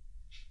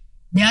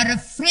 They are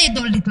afraid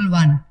of little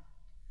one.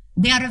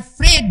 They are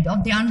afraid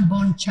of the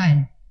unborn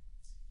child.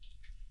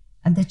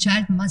 And the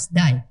child must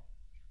die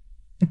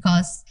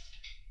because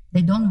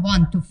they don't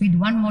want to feed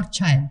one more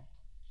child,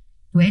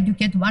 to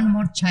educate one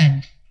more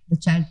child. The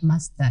child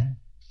must die.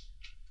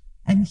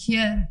 And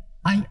here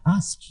I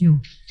ask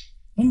you,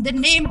 in the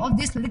name of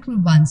these little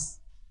ones,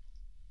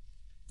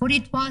 for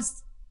it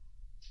was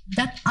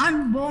that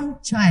unborn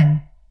child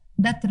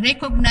that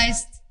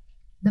recognized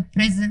the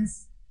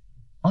presence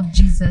of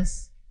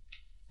Jesus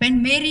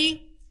when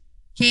Mary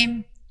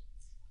came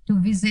to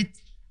visit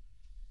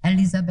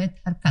Elizabeth,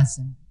 her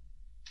cousin.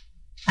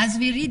 As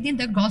we read in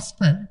the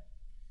gospel,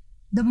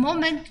 the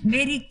moment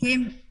Mary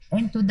came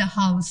into the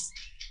house,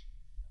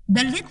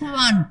 the little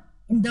one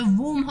in the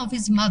womb of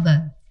his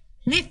mother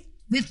leaped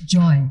with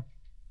joy,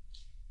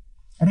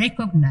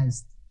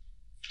 recognized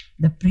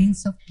the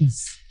Prince of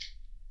Peace.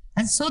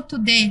 And so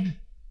today,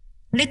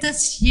 let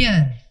us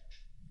here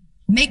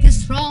make a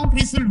strong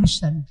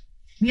resolution.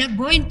 We are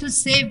going to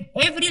save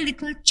every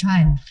little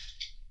child,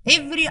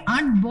 every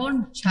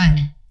unborn child,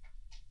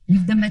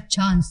 give them a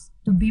chance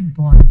to be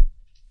born.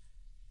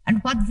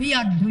 And what we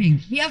are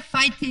doing, we are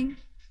fighting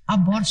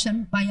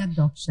abortion by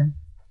adoption.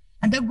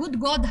 And the good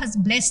God has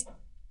blessed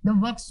the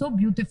work so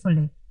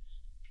beautifully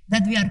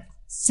that we are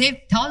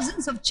saved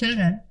thousands of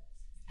children,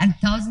 and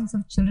thousands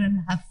of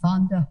children have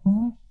found a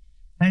home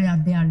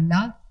where they are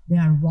loved, they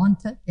are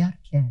wanted, they are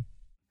cared.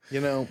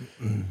 You know,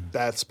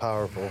 that's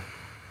powerful.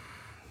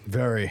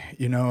 Very,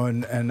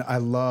 and I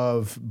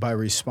love, by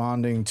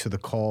responding to the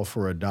call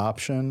for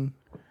adoption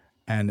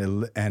and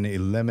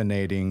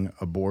eliminating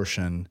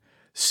abortion,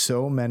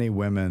 so many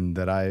women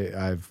that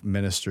I've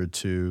ministered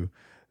to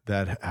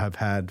that have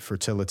had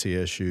fertility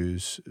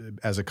issues.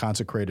 As a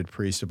consecrated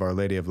priest of Our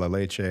Lady of La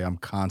Leche, I'm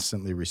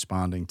constantly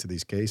responding to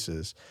these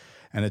cases.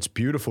 And it's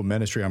beautiful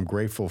ministry. I'm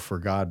grateful for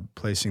God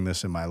placing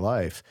this in my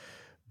life.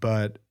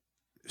 But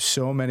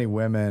so many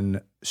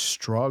women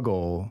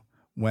struggle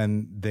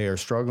when they are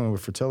struggling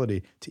with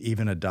fertility to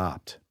even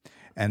adopt.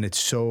 And it's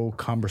so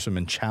cumbersome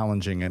and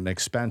challenging and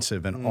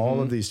expensive and all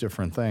of these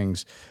different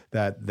things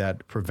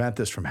that prevent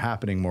this from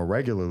happening more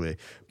regularly.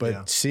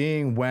 But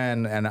seeing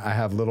when, and I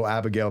have little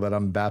Abigail that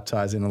I'm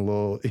baptizing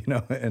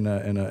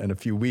in a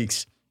few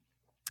weeks,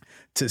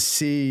 to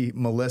see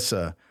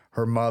Melissa,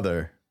 her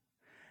mother,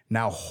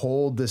 now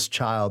hold this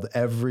child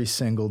every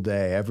single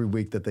day, every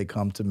week that they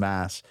come to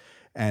Mass,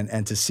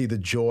 and to see the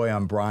joy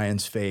on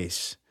Brian's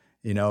face.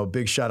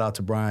 Big shout out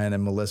to Brian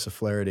and Melissa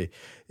Flaherty,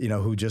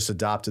 who just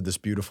adopted this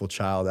beautiful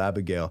child,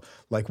 Abigail.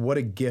 Like, what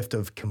a gift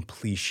of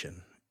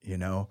completion,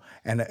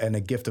 and a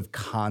gift of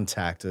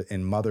contact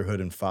in motherhood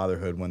and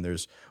fatherhood when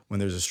there's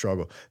a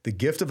struggle. The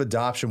gift of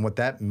adoption, what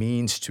that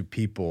means to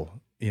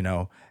people,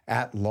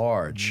 at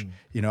large.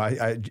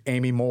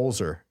 Amy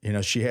Molzer,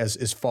 she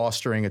is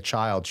fostering a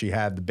child. She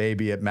had the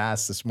baby at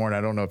Mass this morning.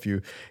 I don't know if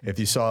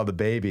you saw the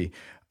baby.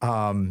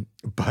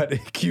 But a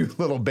cute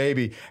little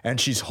baby,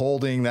 and she's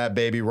holding that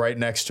baby right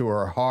next to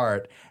her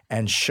heart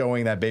and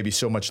showing that baby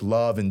so much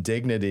love and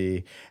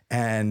dignity,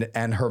 and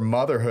her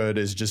motherhood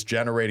is just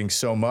generating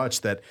so much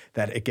that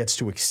it gets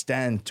to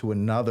extend to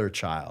another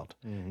child.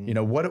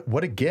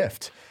 What a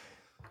gift.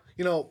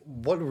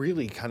 What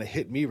really kind of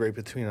hit me right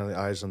between the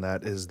eyes on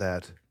that is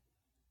that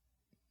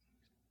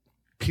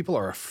people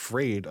are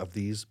afraid of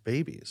these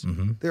babies.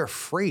 They're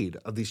afraid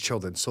of these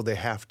children, so they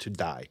have to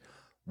die.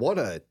 What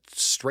a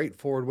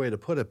straightforward way to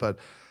put it, but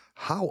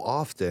how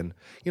often,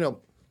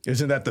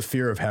 Isn't that the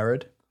fear of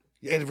Herod?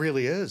 it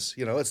really is.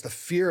 It's the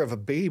fear of a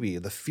baby,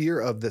 the fear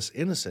of this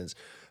innocence.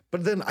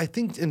 But then I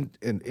think in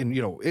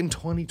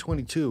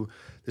 2022,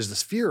 there's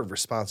this fear of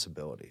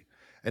responsibility.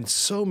 And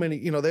so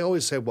many, they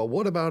always say, well,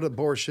 what about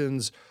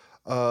abortions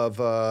of,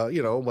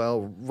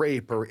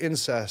 rape or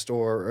incest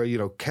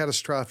or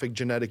catastrophic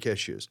genetic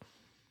issues?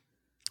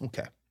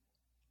 Okay.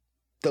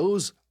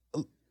 Those,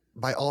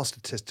 by all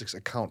statistics,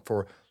 account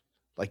for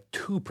like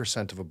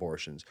 2% of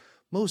abortions.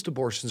 Most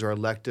abortions are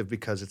elective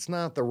because it's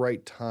not the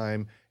right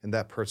time in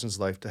that person's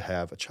life to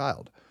have a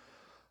child.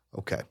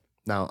 Okay.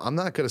 Now, I'm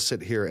not going to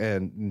sit here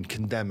and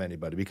condemn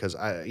anybody because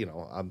I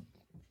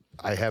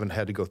haven't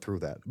had to go through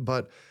that.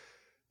 But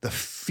the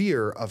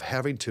fear of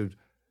having to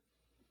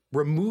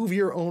remove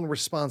your own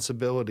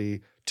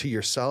responsibility to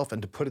yourself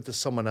and to put it to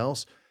someone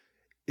else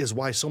is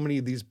why so many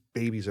of these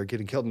babies are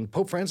getting killed. And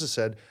Pope Francis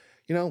said,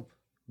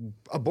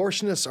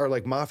 abortionists are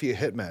like mafia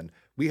hitmen.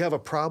 We have a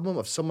problem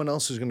of someone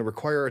else who's going to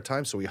require our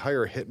time, so we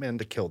hire a hitman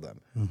to kill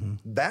them. Mm-hmm.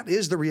 That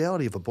is the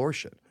reality of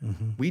abortion.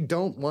 Mm-hmm. We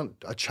don't want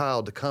a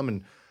child to come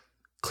and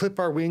clip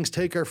our wings,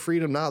 take our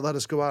freedom, not let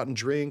us go out and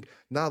drink,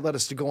 not let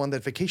us to go on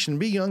that vacation,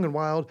 be young and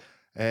wild,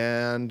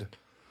 and,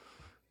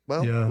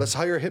 let's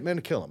hire a hitman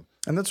to kill him.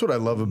 And that's what I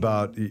love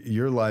about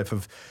your life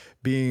of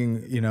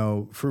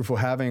being, fruitful,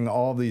 having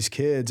all these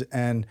kids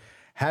and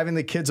having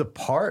the kids a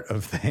part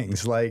of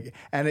things,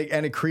 and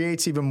it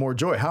creates even more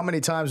joy. How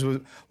many times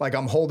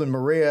I'm holding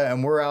Maria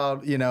and we're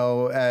out,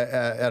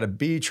 at a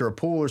beach or a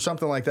pool or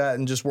something like that,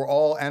 and just we're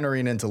all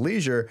entering into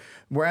leisure.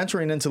 We're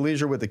entering into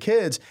leisure with the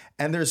kids,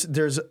 and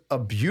there's a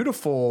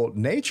beautiful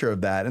nature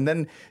of that. And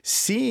then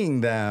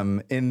seeing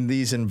them in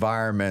these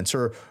environments,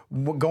 or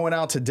going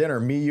out to dinner,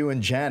 me, you,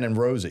 and Jen and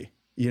Rosie,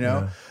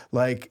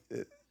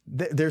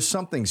 there's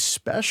something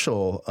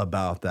special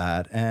about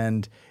that,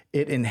 and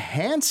it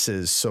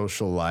enhances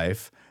social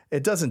life.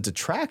 It doesn't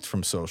detract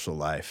from social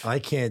life. I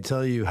can't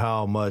tell you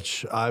how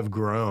much I've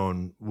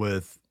grown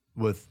with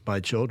my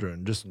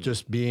children.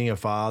 Just being a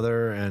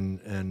father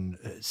and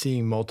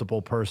seeing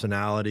multiple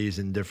personalities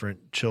in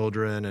different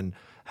children, and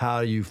how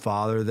you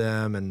father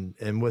them,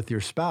 and with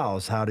your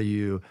spouse, how do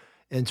you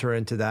enter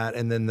into that,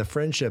 and then the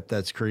friendship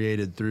that's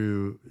created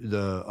through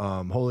the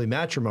holy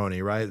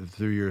matrimony, right,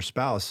 through your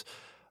spouse,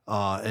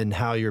 and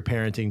how you're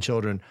parenting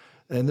children.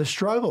 And the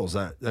struggles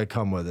that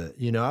come with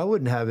it. I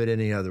wouldn't have it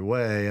any other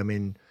way. I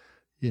mean,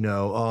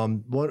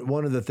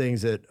 one of the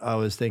things that I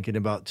was thinking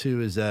about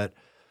too is that,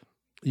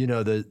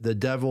 the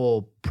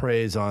devil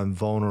preys on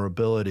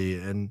vulnerability.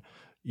 And,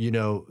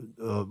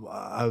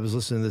 I was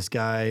listening to this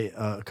guy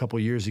a couple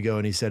years ago,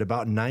 and he said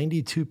about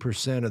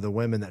 92% of the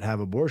women that have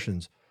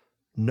abortions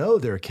know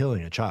they're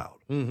killing a child.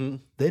 Mm-hmm.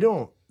 They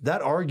don't,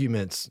 that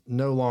argument's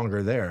no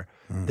longer there.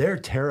 Mm. They're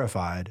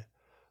terrified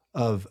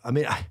of,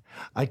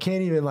 I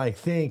can't even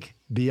think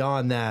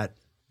beyond that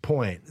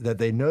point, that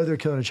they know they're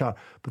killing a child,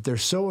 but they're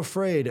so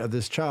afraid of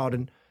this child.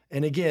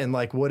 And again,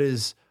 what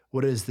is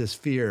this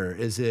fear?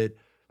 Is it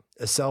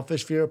a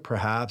selfish fear?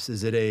 Perhaps.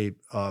 Is it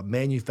a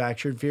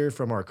manufactured fear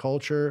from our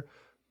culture?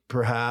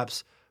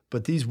 Perhaps.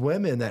 But these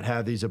women that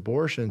have these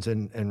abortions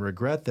and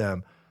regret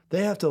them,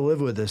 they have to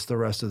live with this the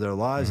rest of their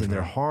lives, mm-hmm. and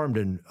they're harmed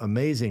in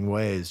amazing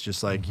ways,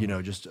 just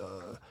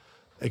mm-hmm.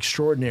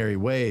 Extraordinary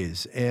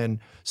ways. And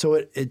so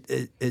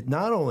it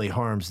not only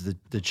harms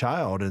the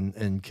child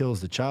and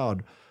kills the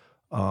child,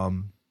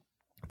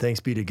 thanks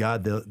be to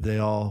God, they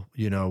all,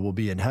 will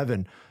be in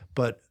heaven.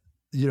 But,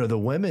 the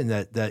women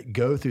that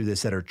go through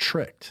this, that are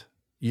tricked,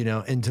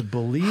 into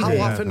believing. How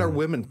often are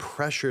women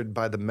pressured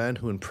by the men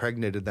who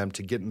impregnated them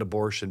to get an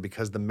abortion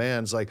because the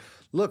man's like,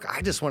 look,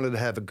 I just wanted to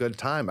have a good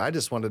time. I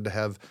just wanted to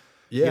have,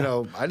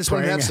 I just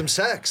wanted to have some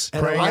sex. I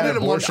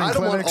don't want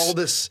all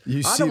this.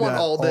 I don't want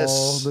all this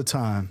all the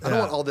time. I don't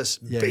want all this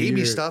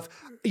baby stuff.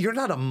 You're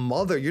not a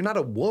mother. You're not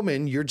a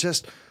woman. You're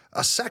just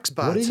a sex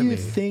bot. What do you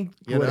think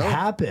would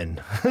happen?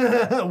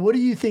 What do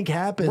you think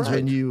happens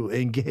when you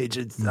engage?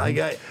 It's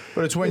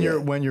but it's when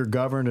you're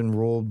governed and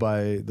ruled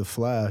by the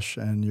flesh,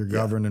 and you're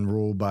governed and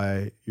ruled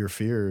by your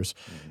fears.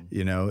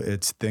 Mm-hmm.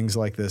 It's things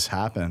like this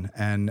happen,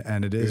 and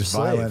it is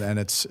violent, and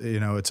it's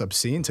it's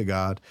obscene to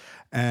God.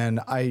 And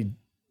I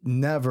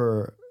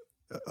never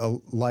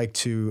like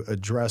to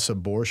address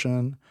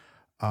abortion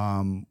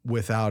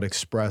without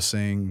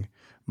expressing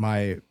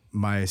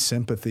my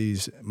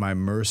sympathies, my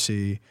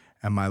mercy,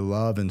 and my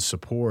love and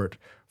support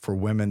for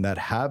women that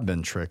have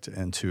been tricked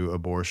into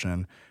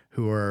abortion,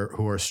 who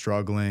are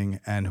struggling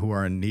and who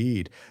are in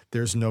need.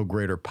 There's no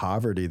greater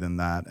poverty than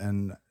that.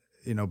 And,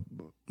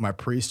 my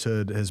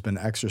priesthood has been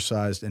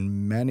exercised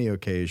in many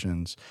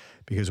occasions,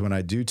 because when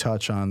I do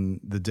touch on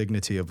the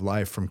dignity of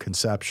life from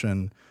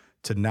conception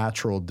to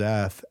natural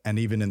death, and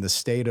even in the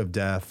state of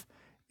death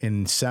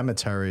in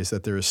cemeteries,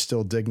 that there is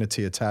still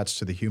dignity attached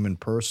to the human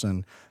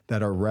person,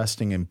 that are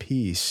resting in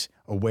peace,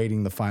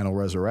 awaiting the final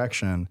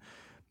resurrection.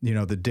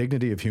 The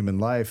dignity of human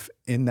life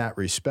in that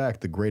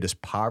respect, the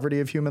greatest poverty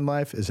of human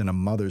life is in a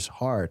mother's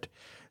heart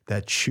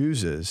that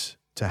chooses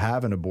to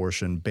have an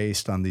abortion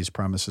based on these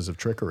premises of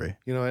trickery.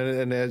 You know,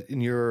 and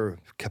in your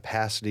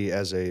capacity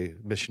as a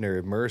missionary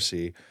of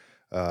mercy,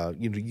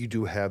 you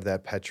do have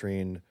that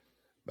Petrine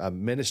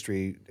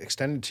ministry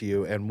extended to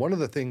you. And one of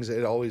the things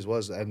it always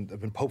was,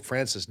 and Pope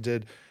Francis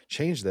did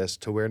change this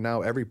to where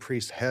now every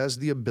priest has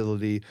the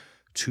ability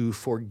to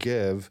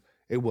forgive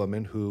a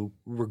woman who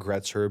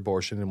regrets her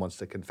abortion and wants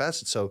to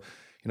confess it. So,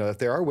 you know, if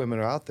there are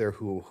women out there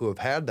who have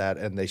had that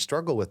and they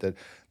struggle with it,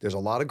 there's a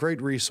lot of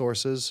great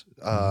resources.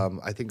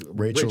 I think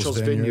Rachel's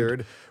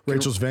Vineyard.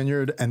 Rachel's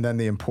Vineyard, and then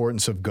the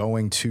importance of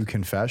going to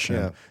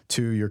confession,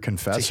 to your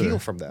confessor. To heal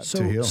from that.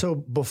 So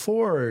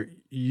before,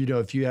 you know,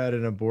 if you had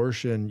an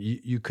abortion,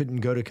 you couldn't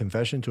go to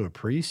confession to a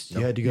priest?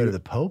 You had to go to the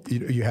Pope?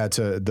 You had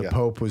to, the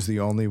Pope was the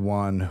only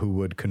one who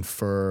would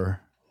confer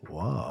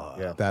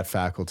that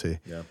faculty.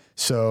 Yeah.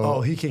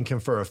 So, he can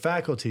confer a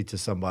faculty to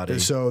somebody.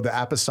 So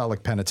the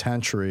Apostolic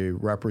Penitentiary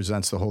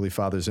represents the Holy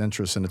Father's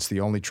interest, and it's the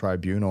only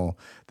tribunal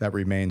that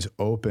remains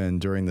open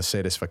during the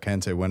sedis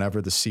vacante,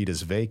 whenever the seat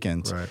is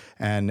vacant,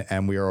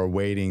 and we are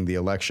awaiting the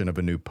election of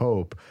a new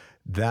pope.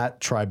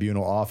 That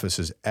tribunal office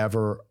is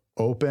ever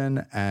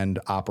open and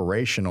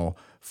operational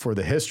for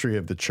the history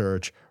of the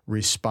church,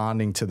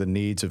 responding to the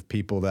needs of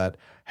people that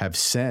have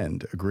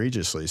sinned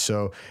egregiously.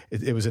 So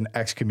it was an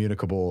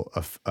excommunicable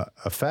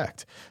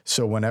effect.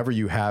 So whenever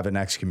you have an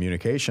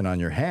excommunication on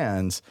your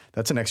hands,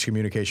 that's an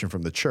excommunication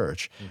from the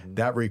church.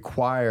 That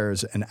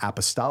requires an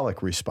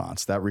apostolic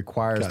response. That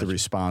requires the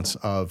response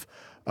of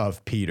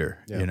Peter,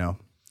 you know?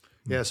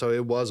 Yeah, so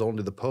it was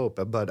only the Pope.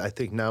 But I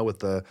think now with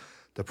the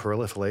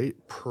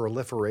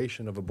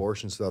proliferation of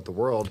abortions throughout the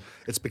world,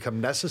 it's become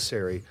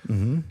necessary.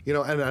 You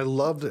know, and I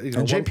loved, you know,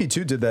 and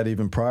JP2 did that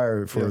even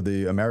prior for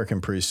the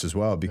American priests as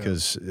well,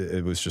 because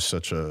it was just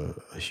such a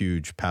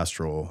huge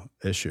pastoral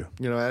issue.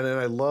 You know, and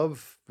I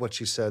love what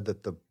she said,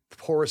 that the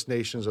poorest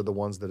nations are the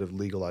ones that have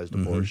legalized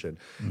abortion.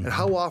 And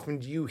how often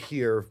do you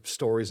hear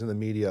stories in the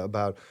media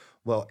about,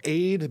 well,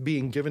 aid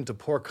being given to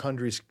poor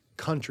countries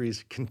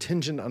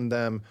contingent on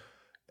them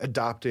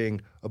adopting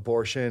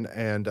abortion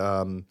and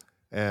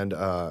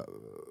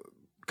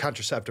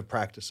contraceptive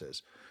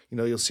practices. You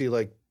know, you'll see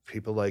like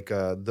people like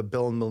the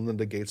Bill and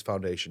Melinda Gates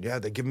Foundation. Yeah,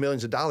 they give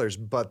millions of dollars,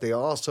 but they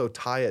also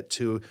tie it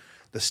to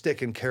the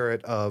stick and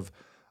carrot of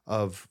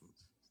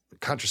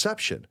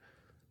contraception.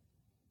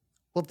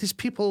 Well, these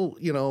people,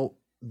 you know,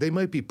 they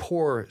might be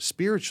poor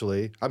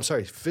physically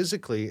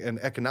and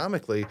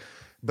economically,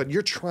 but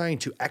you're trying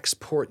to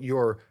export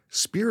your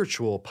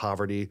spiritual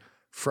poverty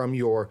from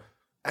your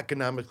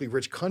economically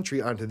rich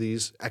country onto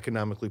these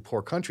economically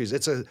poor countries.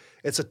 It's a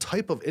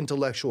type of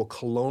intellectual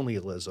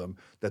colonialism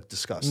that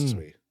disgusts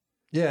me.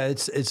 Yeah,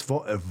 it's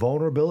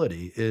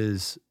vulnerability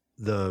is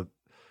the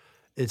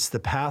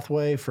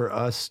pathway for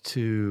us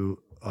to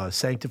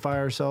sanctify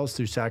ourselves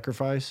through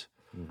sacrifice,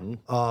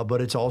 but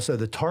it's also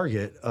the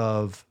target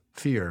of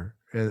fear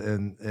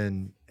and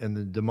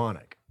the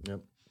demonic.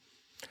 Yep.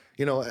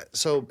 You know,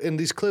 so in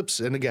these clips,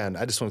 and again,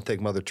 I just want to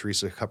thank Mother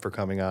Teresa for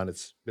coming on.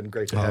 It's been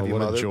great to have you,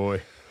 Mother. What a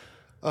joy.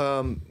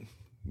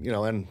 You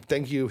know, and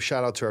thank you,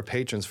 shout out to our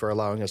patrons for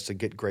allowing us to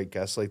get great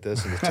guests like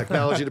this and the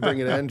technology to bring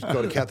it in.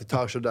 Go to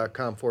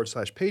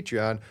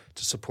CatholicTalkShow.com/Patreon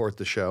to support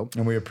the show.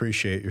 And we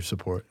appreciate your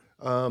support.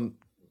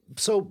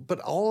 But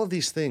all of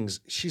these things,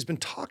 she's been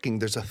talking,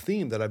 there's a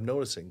theme that I'm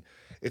noticing.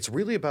 It's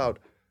really about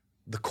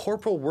the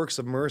corporal works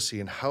of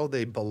mercy and how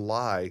they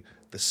belie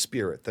the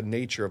spirit, the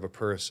nature of a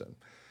person.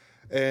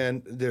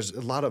 And there's a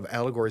lot of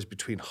allegories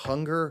between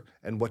hunger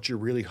and what you're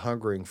really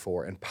hungering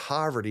for, and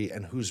poverty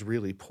and who's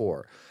really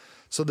poor.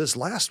 So this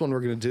last one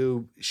we're going to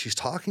do, she's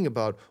talking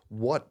about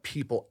what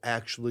people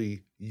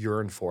actually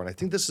yearn for. And I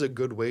think this is a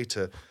good way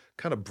to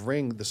kind of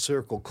bring the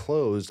circle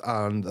closed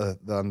on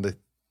the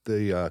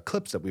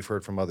clips that we've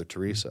heard from Mother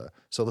Teresa.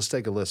 So let's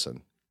take a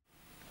listen.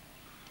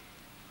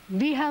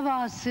 We have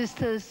our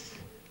sisters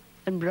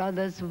and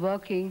brothers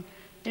working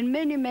in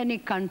many, many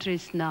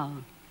countries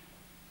now.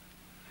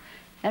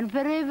 And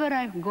wherever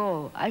I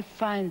go, I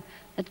find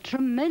a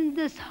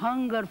tremendous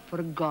hunger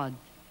for God.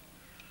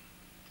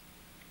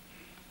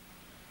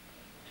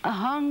 A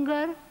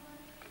hunger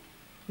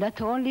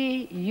that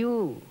only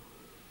you,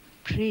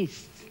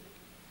 priests,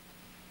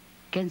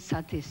 can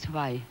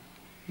satisfy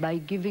by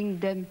giving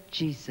them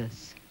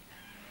Jesus.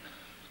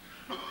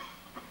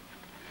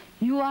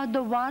 You are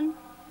the one,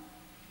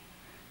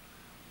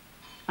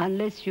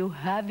 unless you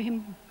have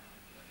him,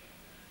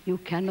 you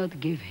cannot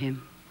give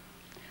him.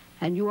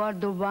 And you are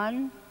the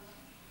one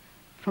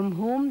from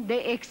whom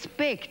they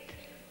expect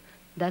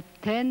that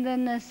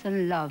tenderness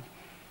and love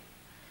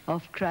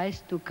of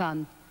Christ to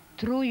come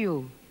through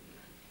you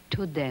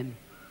to them.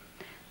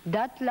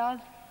 That love,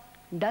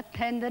 that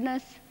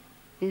tenderness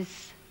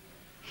is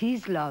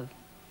his love,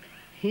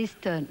 his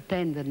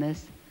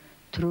tenderness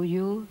through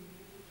you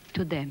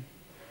to them.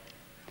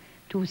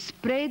 To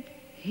spread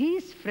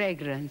his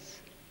fragrance,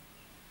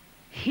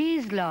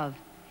 his love,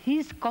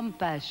 his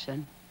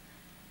compassion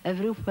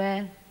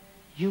everywhere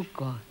you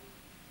go.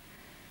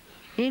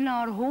 In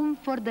our home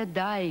for the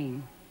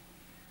dying,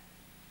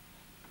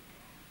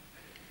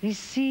 we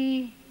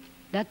see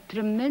that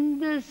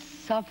tremendous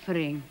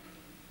suffering,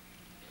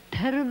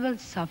 terrible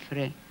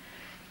suffering.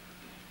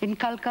 In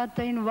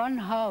Calcutta, in one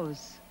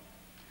house,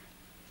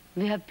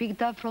 we have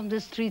picked up from the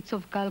streets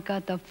of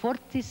Calcutta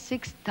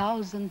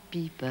 46,000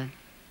 people,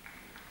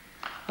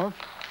 of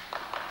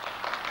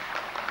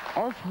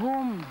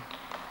whom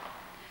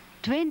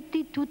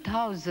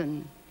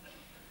 22,000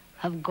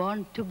 have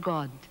gone to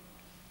God.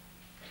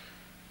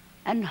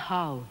 And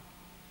how?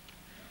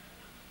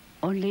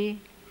 Only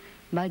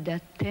by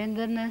that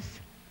tenderness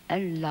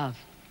and love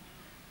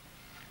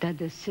that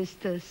the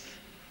sisters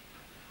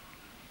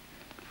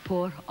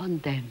pour on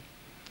them.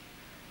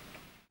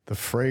 The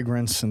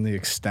fragrance and the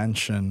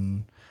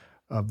extension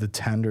of the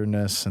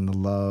tenderness and the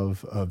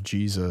love of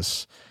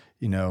Jesus,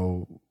 you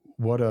know,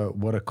 what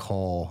a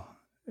call.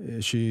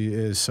 She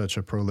is such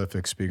a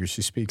prolific speaker.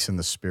 She speaks in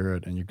the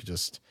spirit, and you could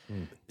just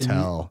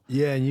tell.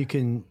 And you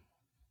can,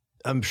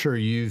 I'm sure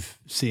you've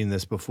seen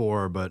this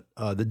before, but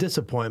the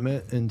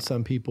disappointment in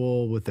some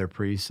people with their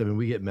priests. I mean,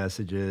 we get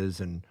messages,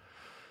 and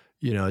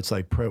you know, it's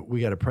like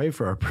we got to pray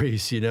for our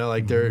priests. You know,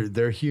 like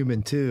they're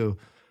human too,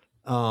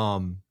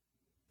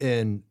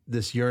 and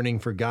this yearning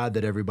for God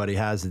that everybody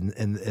has,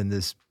 and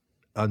this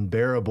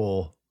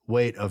unbearable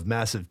weight of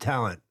massive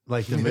talent,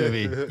 like the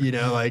movie. You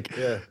know, like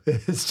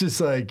it's just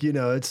like, you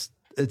know,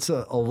 it's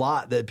a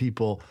lot that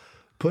people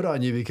put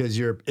on you because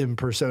you're in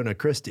persona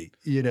Christi.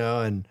 You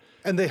know, and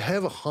they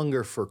have a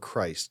hunger for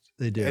Christ.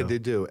 They do. And they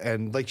do.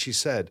 And like she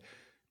said,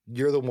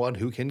 you're the one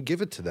who can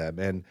give it to them.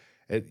 And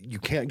you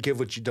can't give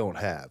what you don't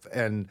have.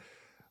 And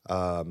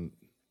but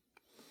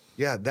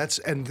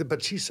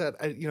she said,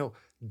 you know,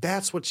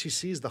 that's what she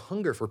sees, the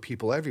hunger for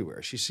people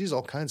everywhere. She sees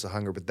all kinds of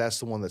hunger, but that's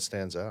the one that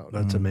stands out.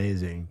 That's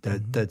amazing.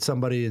 That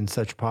somebody in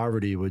such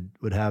poverty would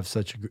have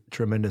such a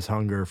tremendous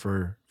hunger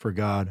for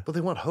God. But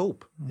they want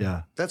hope.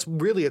 Yeah. That's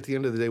really, at the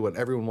end of the day, what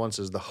everyone wants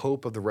is the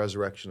hope of the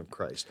resurrection of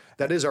Christ.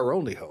 That is our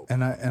only hope.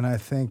 And I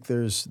think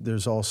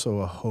there's also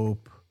a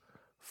hope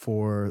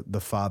for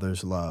the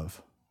Father's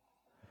love.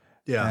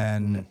 Yeah.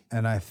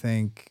 And I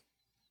think,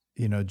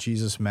 you know,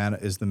 Jesus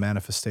is the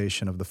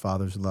manifestation of the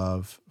Father's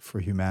love for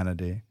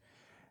humanity.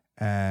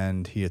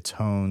 And he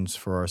atones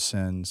for our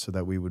sins so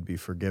that we would be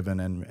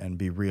forgiven and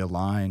be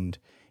realigned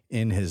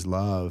in his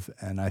love.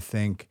 And I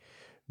think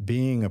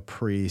being a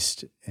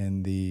priest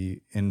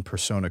in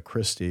persona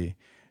Christi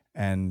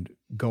and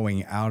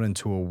going out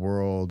into a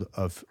world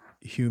of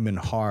human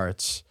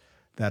hearts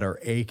that are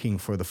aching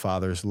for the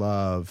Father's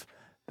love,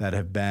 that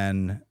have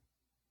been,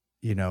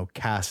 you know,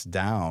 cast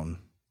down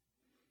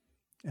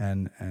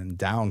and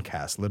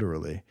downcast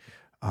literally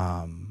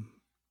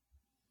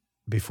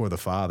before the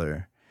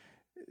Father,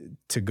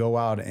 to go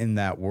out in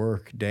that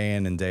work day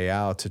in and day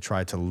out to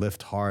try to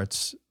lift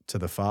hearts to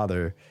the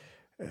Father.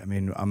 I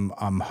mean,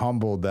 I'm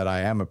humbled that I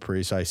am a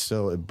priest.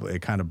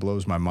 It kind of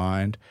blows my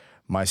mind.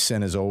 My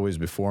sin is always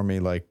before me,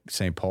 like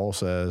St. Paul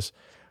says.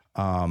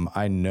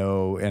 I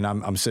know, and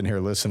I'm sitting here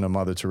listening to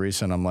Mother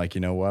Teresa, and I'm like, you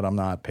know what? I'm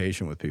not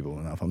patient with people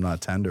enough. I'm not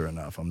tender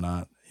enough. I'm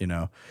not, you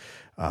know,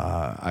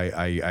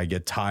 I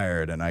get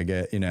tired, and I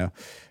get, you know,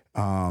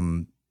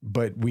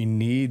 but we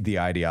need the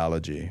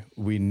ideology.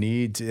 We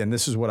need to, and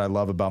this is what I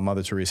love about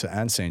Mother Teresa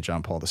and St.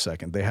 John Paul II.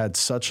 They had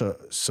such a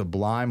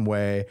sublime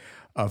way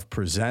of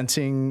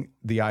presenting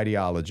the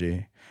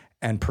ideology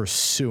and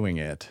pursuing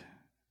it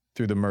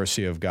through the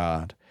mercy of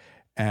God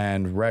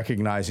and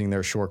recognizing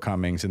their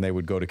shortcomings, and they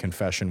would go to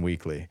confession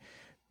weekly.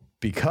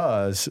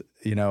 Because,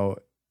 you know,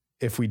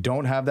 if we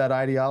don't have that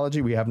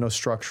ideology, we have no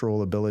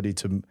structural ability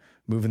to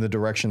move in the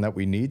direction that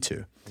we need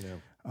to.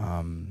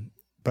 Yeah.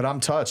 But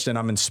I'm touched and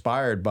I'm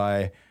inspired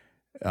by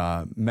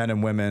men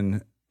and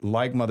women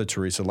like Mother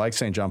Teresa, like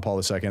St. John Paul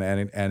II,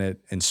 and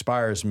it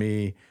inspires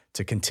me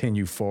to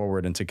continue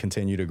forward and to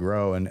continue to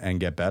grow and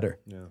get better.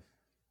 Yeah.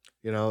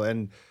 You know,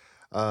 and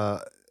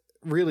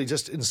really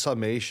just in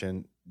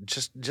summation,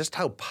 just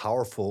how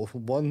powerful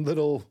one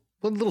little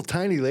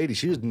tiny lady,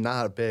 she was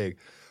not big,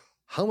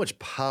 how much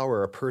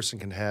power a person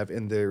can have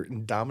in their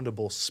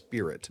indomitable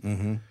spirit.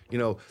 Mm-hmm. You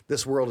know,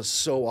 this world is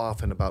so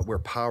often about where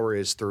power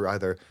is through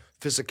either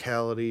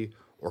physicality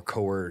or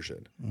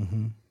coercion.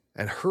 Mm-hmm.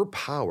 And her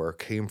power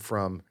came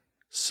from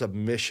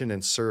submission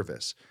and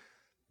service.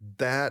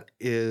 That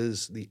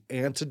is the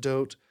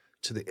antidote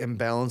to the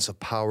imbalance of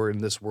power in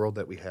this world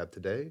that we have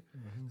today.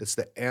 Mm-hmm. It's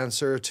the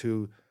answer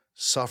to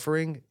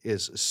suffering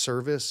is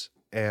service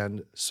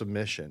and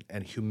submission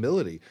and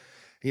humility.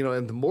 You know,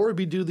 and the more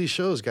we do these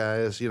shows,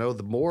 guys, you know,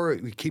 the more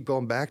we keep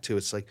going back to,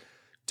 it's like,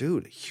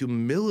 dude,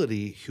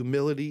 humility,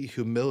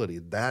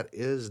 that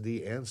is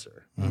the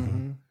answer.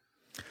 Mm-hmm.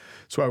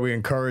 That's why we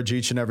encourage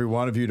each and every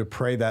one of you to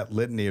pray that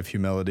litany of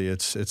humility.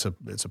 It's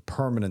a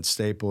permanent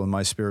staple in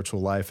my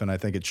spiritual life, and I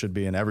think it should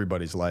be in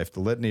everybody's life.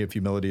 The litany of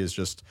humility is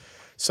just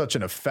such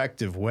an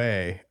effective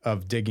way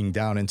of digging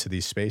down into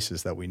these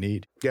spaces that we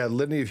need. Yeah,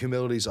 litany of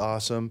humility is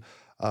awesome.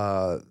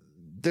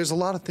 There's a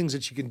lot of things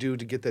that you can do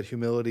to get that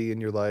humility in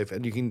your life,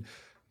 and you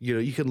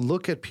can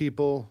look at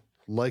people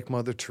like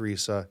Mother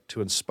Teresa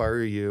to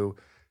inspire you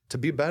to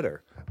be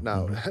better.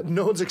 Now,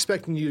 no one's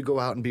expecting you to go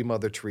out and be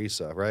Mother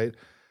Teresa, right?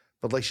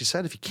 But like she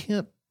said, if you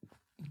can't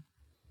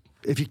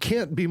if you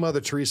can't be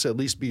Mother Teresa, at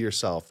least be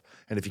yourself.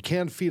 And if you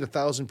can't feed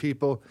 1,000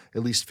 people,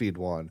 at least feed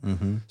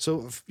one.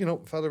 So,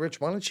 Father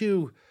Rich, why don't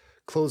you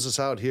close us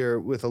out here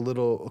with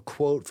a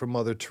quote from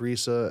Mother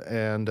Teresa.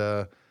 And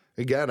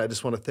again, I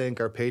just want to thank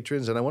our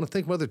patrons, and I want to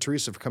thank Mother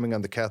Teresa for coming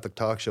on the Catholic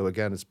Talk Show.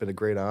 Again, it's been a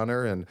great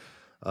honor, and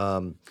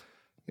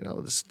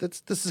this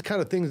is the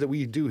kind of things that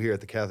we do here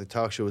at the Catholic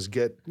Talk Show is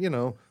get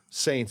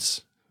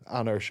saints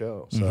on our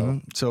show.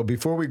 So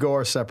before we go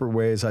our separate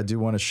ways, I do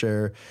want to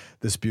share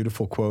this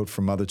beautiful quote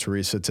from Mother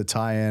Teresa to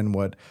tie in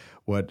what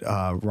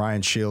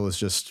Ryan Scheel has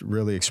just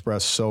really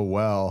expressed so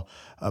well.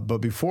 But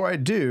before I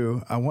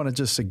do, I want to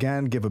just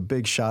again give a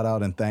big shout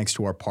out and thanks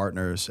to our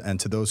partners and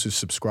to those who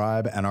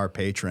subscribe and our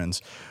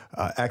patrons.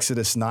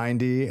 Exodus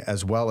 90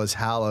 as well as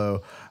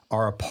Hallow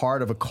are a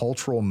part of a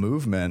cultural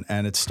movement,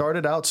 and it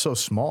started out so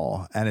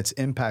small, and its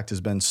impact has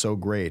been so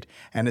great,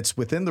 and it's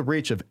within the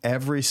reach of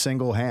every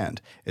single hand.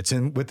 It's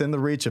within the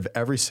reach of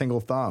every single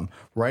thumb.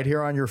 Right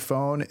here on your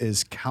phone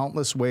is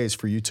countless ways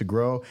for you to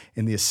grow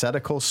in the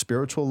ascetical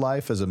spiritual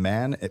life as a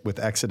man with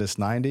Exodus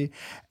 90,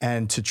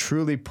 and to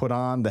truly put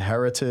on the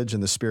heritage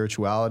and the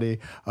spirituality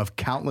of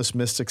countless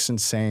mystics and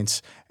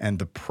saints and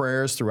the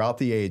prayers throughout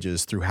the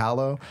ages through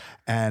Hallow.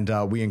 And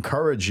we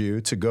encourage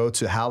you to go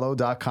to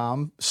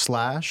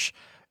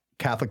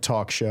hallow.com/Catholic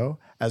Talk Show,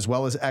 as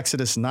well as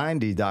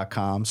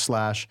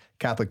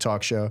exodus90.com/Catholic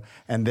Talk Show.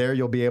 And there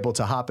you'll be able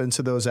to hop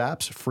into those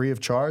apps free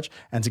of charge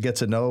and to get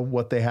to know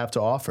what they have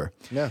to offer.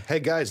 Yeah. Hey,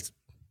 guys,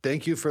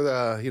 thank you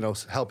for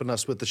helping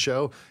us with the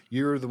show.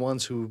 You're the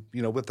ones who,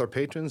 with our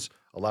patrons,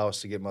 allow us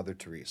to get Mother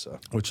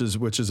Teresa. Which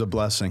is a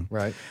blessing.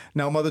 Right.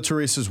 Now, Mother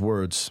Teresa's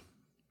words.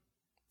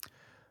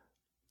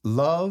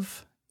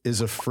 Love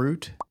is a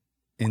fruit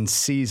in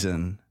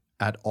season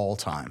at all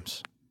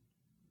times,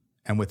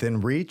 and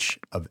within reach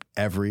of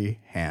every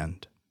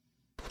hand.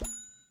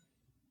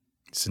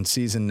 It's in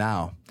season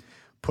now.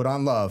 Put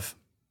on love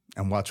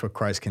and watch what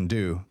Christ can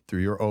do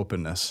through your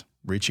openness,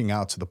 reaching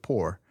out to the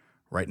poor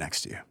right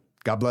next to you.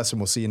 God bless,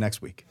 and we'll see you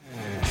next week.